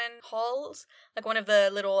catamaran halls, like one of the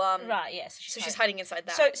little, Right, yes. So she's hiding inside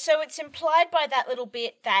that. So it's implied by that little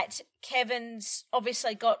bit that Kevin's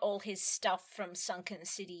obviously got all his stuff from sunken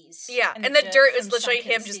cities. Yeah, and the dirt is from literally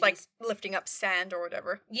sunken him just, like, cities. lifting up sand or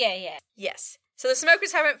whatever. Yeah, yeah. Yes. So the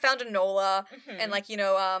smokers haven't found Enola, and, like, you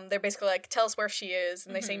know, they're basically like, tell us where she is,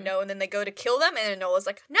 and they say no, and then they go to kill them, and Enola's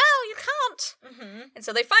like, no, you can't! And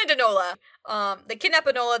so they find Enola. They kidnap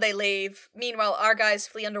Enola, they leave. Meanwhile, our guys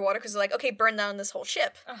flee underwater, because they're like, okay, burn down this whole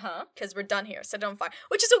ship. Because we're done here, set it on fire.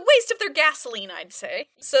 Which is a waste of their gasoline, I'd say.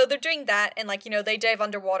 So they're doing that, and, like, you know, they dive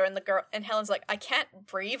underwater, and the girl, and Helen's like, I can't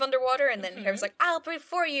breathe underwater, and then Harry's like, I'll breathe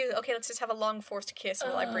for you. Okay, let's just have a long forced kiss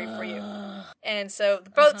while I breathe for you. And so the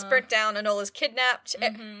boat's burnt down, Enola's kidnapped,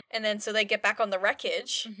 and then so they get back on the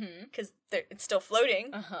wreckage, because it's still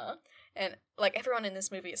floating. And, like, everyone in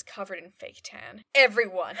this movie is covered in fake tan.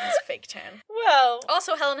 Everyone has fake tan. Well,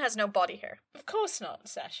 Also, Helen has no body hair. of course not,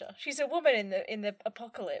 Sasha. She's a woman in the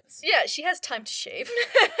apocalypse. Yeah, she has time to shave.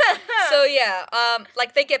 So, yeah,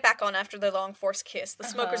 like, they get back on after their long forced kiss. The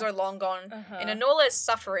smokers are long gone, and Enola is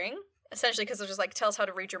suffering. Essentially, because they're just like, tell us how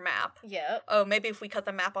to read your map. Yeah. Oh, maybe if we cut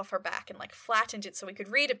the map off her back and, like, flattened it so we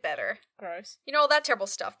could read it better. Gross. You know, all that terrible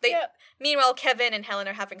stuff. Yep. Meanwhile, Kevin and Helen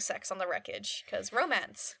are having sex on the wreckage, because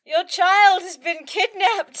romance. Your child has been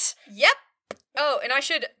kidnapped! Yep! Oh, and I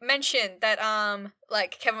should mention that,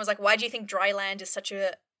 like, Kevin was like, why do you think dry land is such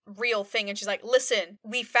a real thing? And she's like, listen,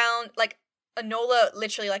 we found, like, Enola,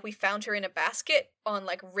 literally, like, we found her in a basket on,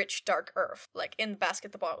 like, rich, dark earth. Like, in the basket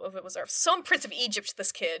at the bottom of it was earth. Some Prince of Egypt,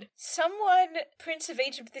 this kid. Someone, Prince of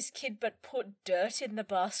Egypt, this kid, but put dirt in the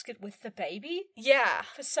basket with the baby? Yeah.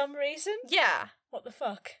 For some reason? Yeah. What the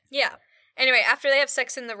fuck? Yeah. Anyway, after they have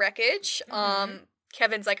sex in the wreckage,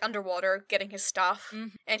 Kevin's, like, underwater, getting his stuff,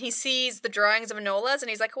 and he sees the drawings of Enola's, and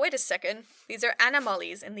he's like, wait a second, these are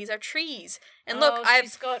animales, and these are trees, and look,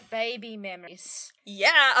 she's got baby memories.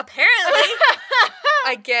 Yeah, apparently,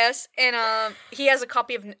 I guess, and, he has a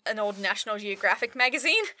copy of an old National Geographic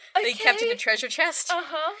magazine that he kept in a treasure chest,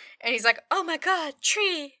 and he's like, oh my god,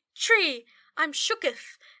 tree, I'm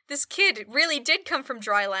shooketh, this kid really did come from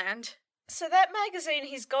dry land. So that magazine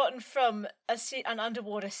he's gotten from an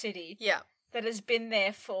underwater city. Yeah. That has been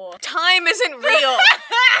there for... Time isn't real!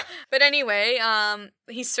 But anyway,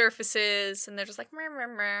 he surfaces, and they're just like,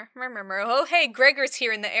 oh, hey, Gregor's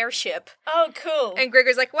here in the airship. Oh, cool. And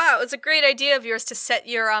Gregor's like, wow, it's a great idea of yours to set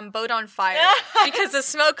your boat on fire, because the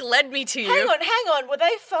smoke led me to you. Hang on, were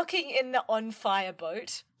they fucking in the on-fire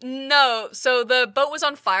boat? No, so the boat was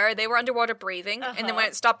on fire, they were underwater breathing, and then when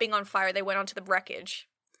it stopped being on fire, they went onto the wreckage.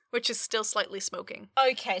 Which is still slightly smoking.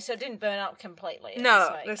 Okay, so it didn't burn up completely.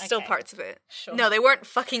 No, there's still parts of it. Sure. No, they weren't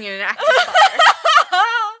fucking in an active fire.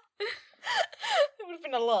 It would have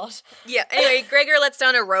been a lot. Yeah, anyway, Gregor lets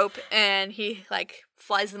down a rope, and he, like,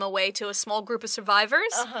 flies them away to a small group of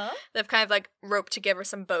survivors. They've kind of, like, roped together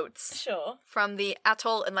some boats. Sure. From the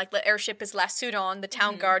atoll, and, like, the airship is lassoed on, the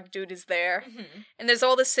town guard dude is there. And there's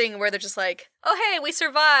all this thing where they're just like, oh, hey, we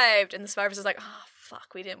survived! And the survivors is like, oh, fuck,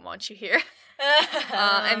 we didn't want you here.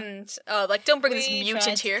 Like, don't bring this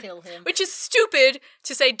mutant here. Which is stupid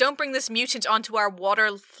to say, don't bring this mutant onto our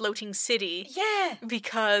water-floating city. Yeah.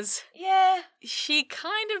 Because... Yeah. She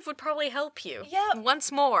kind of would probably help you. Yep.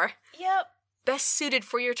 Once more. Yep. Best suited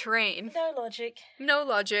for your terrain. No logic. No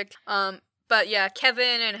logic. But yeah,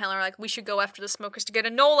 Kevin and Helen are like, we should go after the smokers to get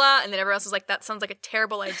Enola, and then everyone else is like, that sounds like a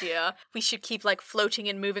terrible idea. We should keep, like, floating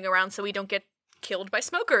and moving around so we don't get killed by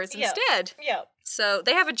smokers instead. Yeah. So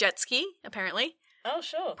they have a jet ski, apparently. Oh,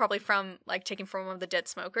 sure. Probably from, like, taken from one of the dead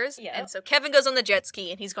smokers. Yeah. And so Kevin goes on the jet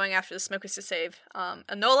ski, and he's going after the smokers to save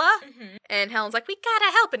Enola. And Helen's like, we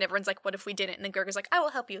gotta help. And everyone's like, what if we didn't? And then Gregor's like, I will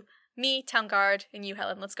help you. Me, town guard, and you,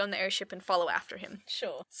 Helen. Let's go in the airship and follow after him.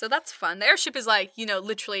 Sure. So that's fun. The airship is, like, you know,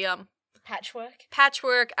 literally,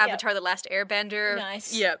 Patchwork, Avatar The Last Airbender.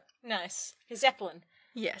 Nice. Yep. Nice. Zeppelin.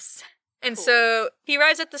 Yes. And so he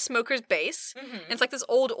arrives at the smoker's base. And it's like this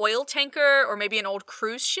old oil tanker or maybe an old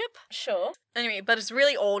cruise ship. Sure. Anyway, but it's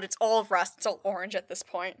really old. It's all rust. It's all orange at this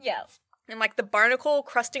point. Yeah. And, like, the barnacle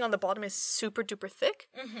crusting on the bottom is super duper thick.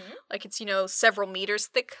 Like, it's, you know, several meters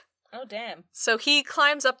thick. Oh, damn. So he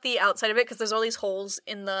climbs up the outside of it because there's all these holes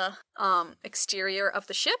in the exterior of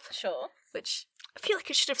the ship. Sure. Which I feel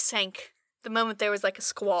like it should have sank the moment there was, like, a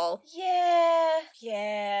squall. Yeah.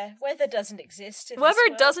 Weather doesn't exist in Weather this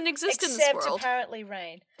world. doesn't exist in this world. Except apparently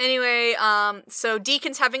rain. Anyway, so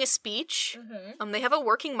Deacon's having a speech. They have a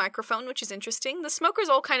working microphone, which is interesting. The smokers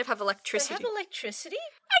all kind of have electricity. They have electricity?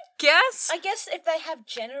 I guess. I guess if they have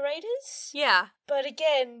generators. Yeah. But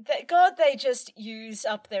again, they just use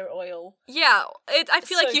up their oil. Yeah, I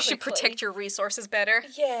feel so like you should quickly. protect your resources better.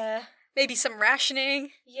 Yeah. Maybe some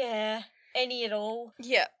rationing. Yeah. Any at all.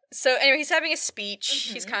 Yeah. So anyway, he's having a speech.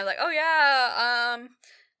 He's kind of like, oh yeah,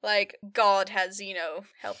 like, God has,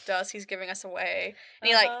 helped us. He's giving us away.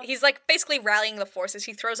 And he's basically rallying the forces.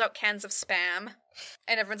 He throws out cans of Spam.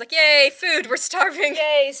 And everyone's like, yay, food, we're starving.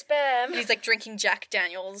 Yay, Spam. And he's drinking Jack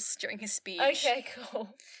Daniels during his speech. Okay,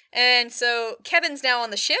 cool. And so Kevin's now on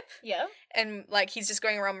the ship. Yeah. And, he's just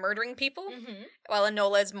going around murdering people. While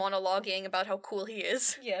Enola is monologuing about how cool he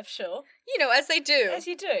is. Yeah, sure. As they do. As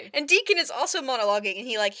you do. And Deacon is also monologuing,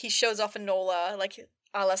 and he shows off Enola,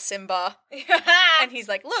 a la Simba. And he's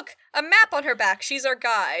like, look, a map on her back. She's our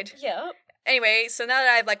guide. Yeah. Anyway, so now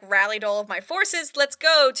that I've, rallied all of my forces, let's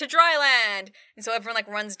go to dry land. And so everyone,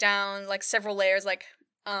 runs down, several layers,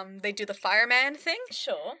 they do the fireman thing.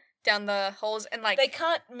 Sure. Down the holes, and, They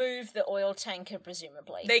can't move the oil tanker,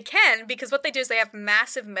 presumably. They can, because what they do is they have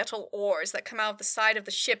massive metal oars that come out of the side of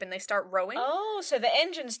the ship, and they start rowing. Oh, so the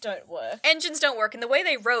engines don't work. Engines don't work, and the way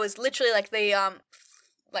they row is literally, they,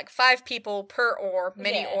 5 people per oar,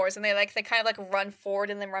 many oars, and they kind of run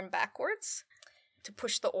forward and then run backwards to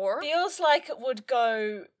push the oar. Feels like it would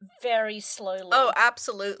go very slowly. Oh,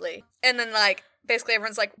 absolutely. And then, basically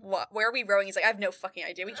everyone's like, what? Where are we rowing? He's like, I have no fucking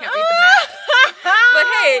idea. We can't read the map. But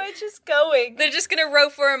hey, we're just going. They're just gonna row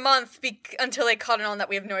for a month until they caught on that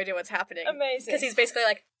we have no idea what's happening. Amazing. Because he's basically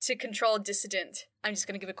to control a dissident, I'm just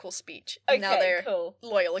gonna give a cool speech. Okay, and now they're cool.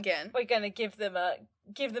 loyal again. We're gonna give them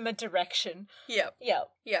a direction. Yep. Yep.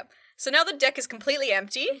 Yep. So now the deck is completely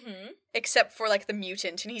empty, except for, the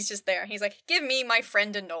mutant, and he's just there. He's like, give me my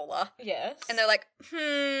friend Enola. Yes. And they're like,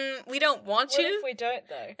 we don't want to. What if we don't,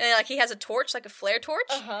 though? And, he has a torch, a flare torch.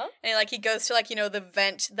 Uh-huh. And, he goes to, the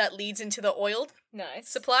vent that leads into the oil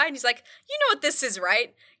supply, and he's like, you know what this is,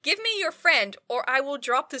 right? Give me your friend, or I will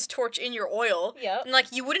drop this torch in your oil. Yep. And,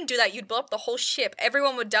 you wouldn't do that. You'd blow up the whole ship.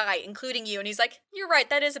 Everyone would die, including you. And he's like, you're right,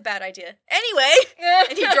 that is a bad idea. Anyway!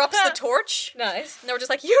 And he drops the torch. Nice. And they were just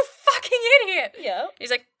like, you fucking idiot! Yeah. He's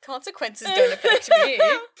like, consequences don't affect me.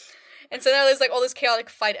 And so now there's, all this chaotic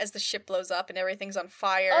fight as the ship blows up and everything's on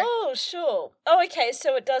fire. Oh, sure. Oh, okay,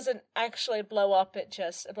 so it doesn't actually blow up, it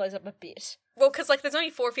blows up a bit. Well, because, there's only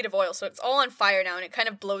 4 feet of oil, so it's all on fire now, and it kind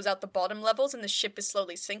of blows out the bottom levels, and the ship is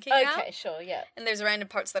slowly sinking now. Okay, sure, yeah. And there's random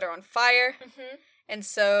parts that are on fire. And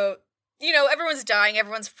so, everyone's dying,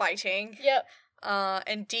 everyone's fighting. Yep.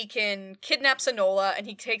 And Deacon kidnaps Enola, and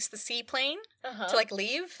he takes the seaplane to,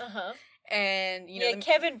 leave. And,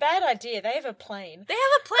 Kevin, bad idea. They have a plane. They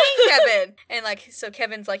have a plane, Kevin! And, so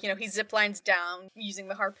Kevin's, he ziplines down using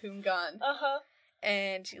the harpoon gun.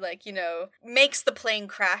 And, makes the plane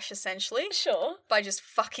crash, essentially. Sure. By just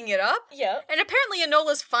fucking it up. Yeah. And apparently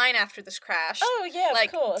Enola's fine after this crash. Oh, yeah,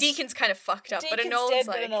 of course. Deacon's kind of fucked up, Deacon's but Enola's dead,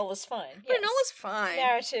 but Enola's fine. But Yes. Enola's fine.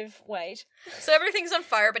 Narrative, wait. So everything's on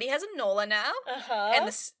fire, but he has Enola now.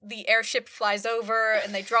 And the airship flies over,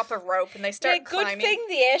 and they drop a rope, and they start climbing. Good thing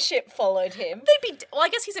the airship followed him. Well, I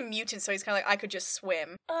guess he's a mutant, so he's kind of I could just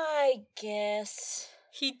swim. I guess.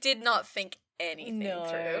 He did not think anything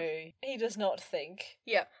through. He does not think.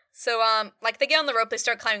 Yeah. So, they get on the rope, they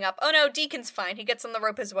start climbing up. Oh no, Deacon's fine. He gets on the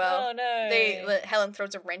rope as well. Oh no. Helen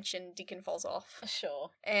throws a wrench and Deacon falls off.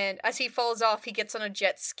 Sure. And as he falls off, he gets on a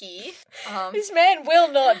jet ski. This man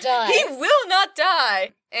will not die. He will not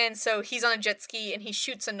die! And so he's on a jet ski and he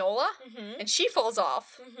shoots Enola, and she falls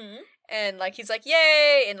off. And, he's like,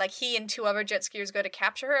 yay! And, he and 2 other jet skiers go to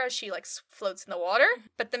capture her as she, floats in the water.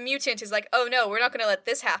 But the mutant is like, oh no, we're not gonna let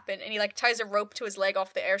this happen. And he, ties a rope to his leg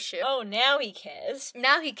off the airship. Oh, now he cares.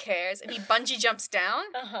 Now he cares. And he bungee jumps down.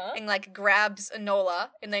 And, grabs Enola.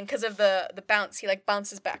 And then, because of the bounce, he,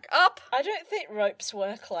 bounces back up. I don't think ropes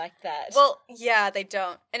work like that. Well, yeah, they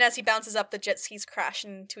don't. And as he bounces up, the jet skis crash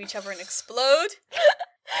into each other and explode.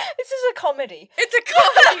 This is a comedy. It's a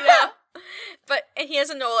comedy now. And he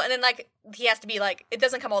has Enola, and then, he has to be, it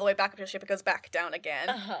doesn't come all the way back up to the ship, it goes back down again.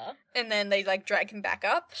 And then they, drag him back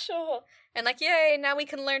up. Sure. And, yay, now we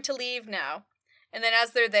can learn to leave now. And then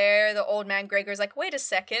as they're there, the old man Gregor's like, wait a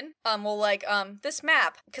second. This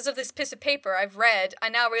map, because of this piece of paper I've read, I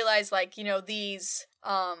now realize, these,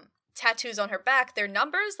 tattoos on her back, they're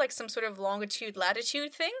numbers, some sort of longitude,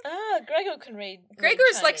 latitude thing. Ah, Gregor can read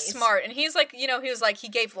Gregor's, Chinese. Smart, and he's, he was, he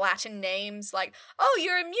gave Latin names, oh,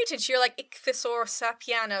 you're a mutant, you're, Ichthyosaur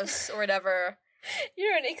sapienus, or whatever.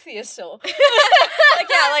 You're an ichthyosaur.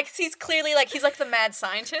 He's clearly, he's, the mad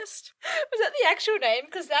scientist. Was that the actual name?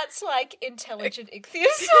 Because that's, intelligent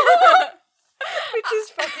ichthyosaur. Which is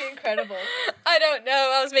fucking incredible. I don't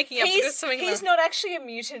know. I was making up something. He's not actually a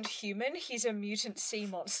mutant human. He's a mutant sea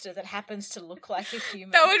monster that happens to look like a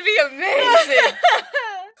human. That would be amazing.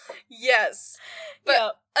 Yes.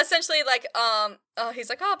 But essentially, like, he's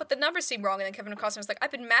like, oh, but the numbers seem wrong. And then Kevin Costner's like,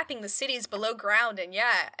 I've been mapping the cities below ground, and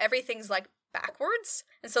yeah, everything's like backwards.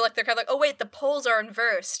 And so like they're kind of like, oh wait, the poles are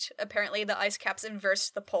inversed. Apparently the ice caps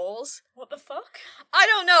inversed the poles. What the fuck? I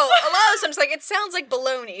don't know. A lot of times like it sounds like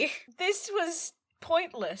baloney. This was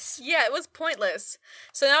pointless. Yeah, it was pointless.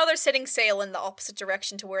 So now they're setting sail in the opposite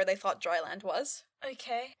direction to where they thought dryland was.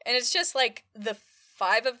 Okay. And it's just like the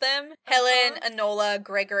 5 of them. Helen, Enola,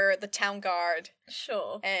 Gregor, the town guard.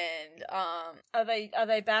 Sure. And Are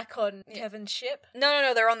they back on Kevin's ship?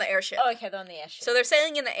 No, they're on the airship. Oh, okay, they're on the airship. So they're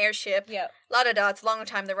sailing in the airship. Yeah. La-da-da, it's a long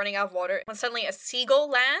time, they're running out of water. When suddenly a seagull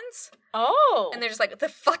lands. Oh! And they're just like, what the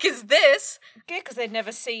fuck is this? Yeah, because they'd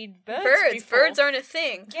never seen birds before. Birds aren't a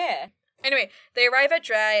thing. Yeah. Anyway, they arrive at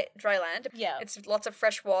dry land. Yeah. It's lots of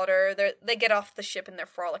fresh water. They get off the ship and they're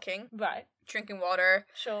frolicking. Right. Drinking water.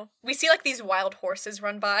 Sure. We see like these wild horses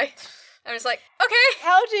run by. I was like, okay.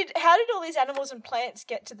 How did all these animals and plants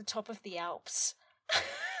get to the top of the Alps?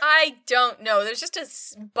 I don't know. There's just a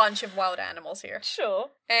bunch of wild animals here. Sure.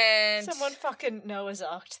 And someone fucking Noah's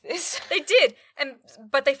Arked this. They did.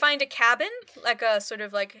 But they find a cabin, like a sort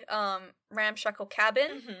of like ramshackle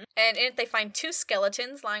cabin, and in it they find 2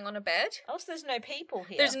 skeletons lying on a bed. Oh, so there's no people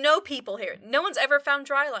here. There's no people here. No one's ever found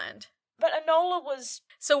dry land. But Enola was...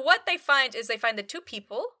 So what they find is they find the 2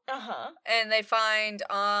 people. And they find,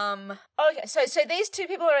 Okay, so these 2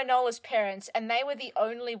 people are Enola's parents, and they were the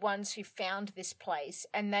only ones who found this place,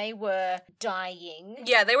 and they were dying.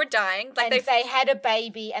 Yeah, they were dying. Like and they had a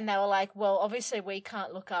baby, and they were like, well, obviously we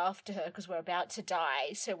can't look after her because we're about to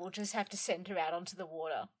die, so we'll just have to send her out onto the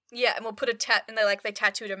water. Yeah, and we'll put and they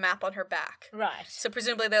tattooed a map on her back. Right. So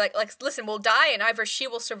presumably they're like, listen, we'll die, and either she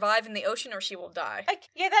will survive in the ocean or she will die.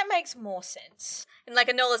 Yeah, that makes more sense. And like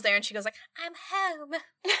Enola's there, and she goes like, I'm home.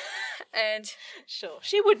 And sure,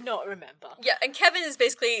 she would not remember. Yeah, and Kevin is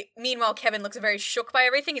meanwhile Kevin looks very shook by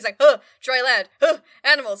everything. He's like, dry land,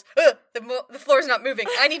 animals, the floor's not moving.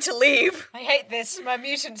 I need to leave. I hate this. My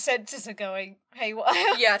mutant senses are going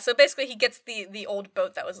haywire. Yeah, so basically he gets the old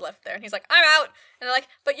boat that was left there, and he's like, I'm out. And they're like,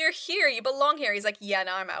 but you're here, you belong here. He's like, yeah,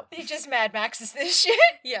 no, I'm out. He just Mad Maxes this shit.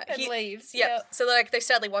 Yeah. And leaves. Yeah. So they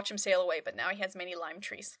sadly watch him sail away, but now he has many lime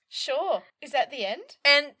trees. Sure. Is that the end?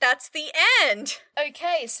 And that's the end.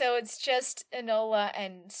 Okay, so it's just Enola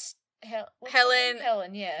and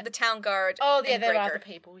Helen, yeah. The town guard. Oh, yeah, there are other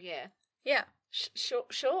people, yeah. Yeah.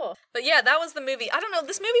 Sure. But yeah, that was the movie. I don't know,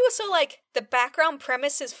 this movie was so like, the background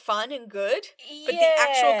premise is fun and good, but the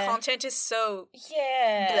actual content is so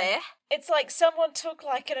bleh. It's like someone took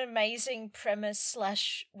like an amazing premise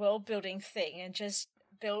 / world building thing and just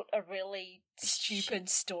built a really stupid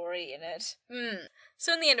story in it.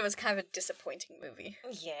 So in the end it was kind of a disappointing movie.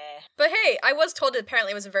 Yeah. But hey, I was told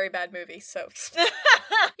apparently it was a very bad movie, so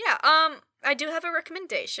yeah, I do have a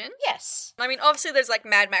recommendation. Yes. I mean, obviously there's like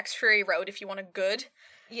Mad Max Fury Road if you want a good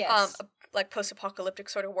like post-apocalyptic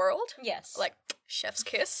sort of world. Yes. Like chef's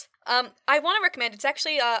kiss. I want to recommend, it's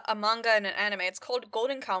actually a manga and an anime. It's called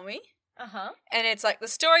Golden Kamuy. And it's like, the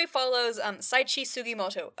story follows Saichi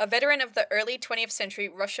Sugimoto, a veteran of the early 20th century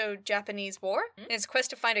Russo-Japanese War, in his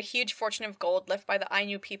quest to find a huge fortune of gold left by the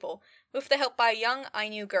Ainu people, with the help by a young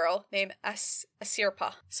Ainu girl named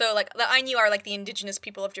Asirpa. So, like, the Ainu are, like, the indigenous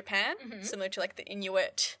people of Japan, similar to, like, the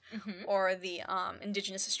Inuit or the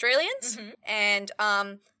indigenous Australians. And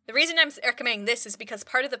the reason I'm recommending this is because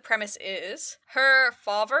part of the premise is her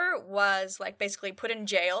father was, like, basically put in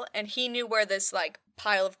jail, and he knew where this, like,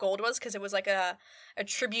 pile of gold was, because it was, like, a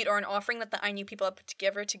tribute or an offering that the Ainu people had put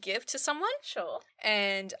together to give to someone. Sure.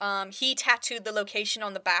 And he tattooed the location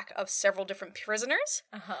on the back of several different prisoners.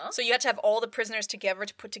 So you had to have all the prisoners together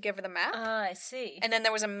to put together the map. I see. And then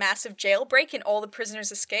there was a massive jailbreak, and all the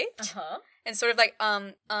prisoners escaped. And sort of like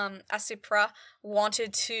Asipra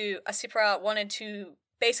wanted to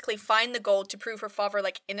basically find the gold to prove her father,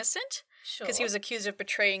 like, innocent. Sure. Because he was accused of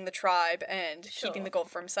betraying the tribe and keeping the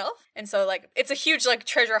gold for himself. And so, like, it's a huge, like,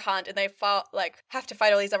 treasure hunt, and they have to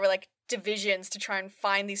fight all these other, like, divisions to try and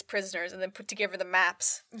find these prisoners and then put together the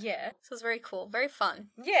maps. Yeah. So it's very cool. Very fun.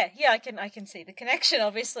 Yeah, I can see the connection,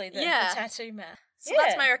 obviously, the tattoo map. So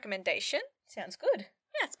that's my recommendation. Sounds good.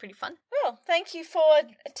 Yeah, it's pretty fun. Well, thank you for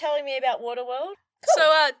telling me about Waterworld. Cool.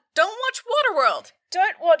 So, don't watch Waterworld.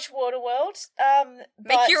 Don't watch Waterworld.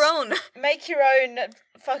 Make your own. Make your own. I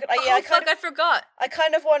forgot. I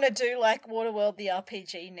kind of want to do like Waterworld the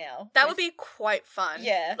RPG now. That would be quite fun.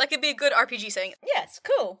 Yeah. Like it'd be a good RPG setting. Yes,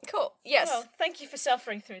 cool. Cool. Yes. Well, thank you for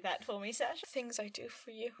suffering through that for me, Sash. Things I do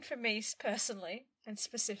for you. For me personally and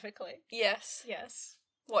specifically. Yes. Yes.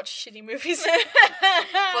 Watch shitty movies.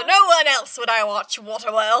 For no one else would I watch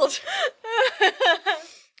Waterworld.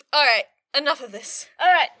 Alright, enough of this.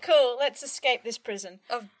 Alright, cool. Let's escape this prison.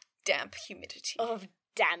 Of damp humidity. Of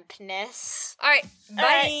dampness. Alright, bye.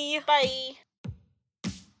 Right, bye.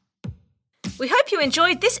 We hope you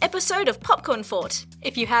enjoyed this episode of Popcorn Fort.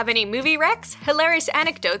 If you have any movie recs, hilarious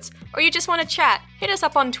anecdotes, or you just want to chat, hit us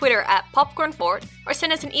up on Twitter at popcornfort or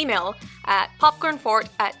send us an email at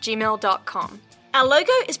popcornfort@gmail.com. Our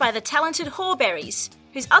logo is by the talented Horberries,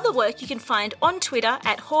 whose other work you can find on Twitter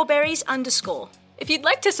at horberries_. If you'd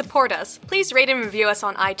like to support us, please rate and review us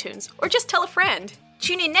on iTunes, or just tell a friend.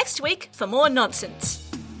 Tune in next week for more nonsense.